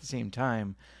decision. But at the same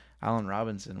time, Allen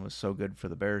Robinson was so good for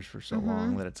the Bears for so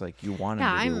long that it's like you want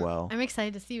him to do well. I'm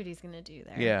excited to see what he's going to do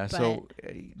there. Yeah, so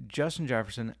Justin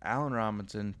Jefferson, Allen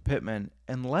Robinson, Pittman,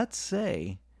 and let's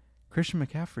say Christian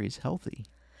McCaffrey is healthy.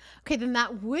 Okay, then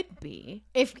that would be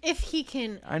if he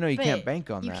can. I know you fit, can't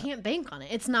bank on you that. You can't bank on it.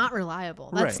 It's not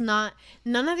reliable. That's Right. not.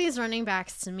 None of these running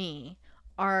backs to me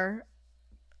are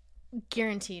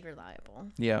guaranteed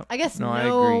reliable. Yeah. I guess I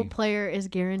no agree. player is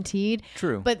guaranteed.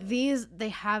 True. But they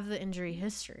have the injury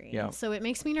history. Yeah. So it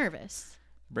makes me nervous.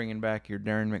 Bringing back your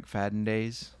Darren McFadden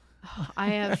days.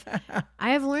 I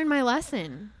have learned my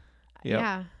lesson. Yep.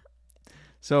 Yeah.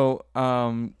 So,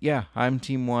 I'm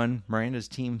team 1. Miranda's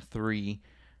team 3.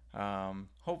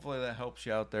 Hopefully that helps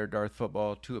you out there, Darth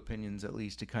Football. 2 opinions at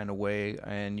least to kind of weigh,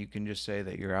 and you can just say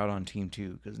that you're out on team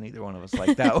 2 because neither one of us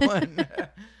like that one.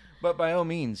 But by all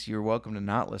means, you're welcome to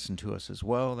not listen to us as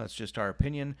well. That's just our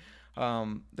opinion.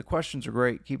 The questions are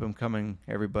great. Keep them coming,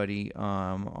 everybody,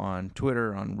 on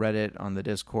Twitter, on Reddit, on the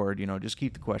Discord. Just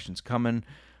keep the questions coming.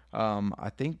 I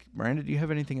think, Miranda, do you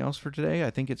have anything else for today? I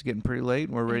think it's getting pretty late,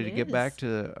 and we're ready to get back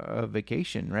to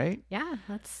vacation, right? Yeah,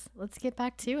 let's get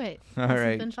back to it. All This right.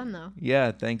 has been fun, though.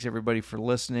 Yeah, thanks, everybody, for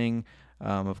listening.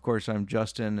 Of course, I'm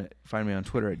Justin. Find me on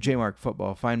Twitter at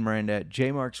JMarkFootball. Find Miranda at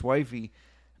JMarksWifey.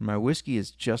 My whiskey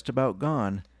is just about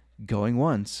gone. Going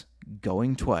once,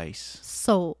 going twice.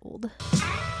 Sold.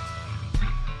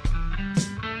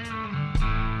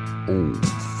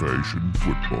 Old-fashioned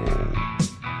football.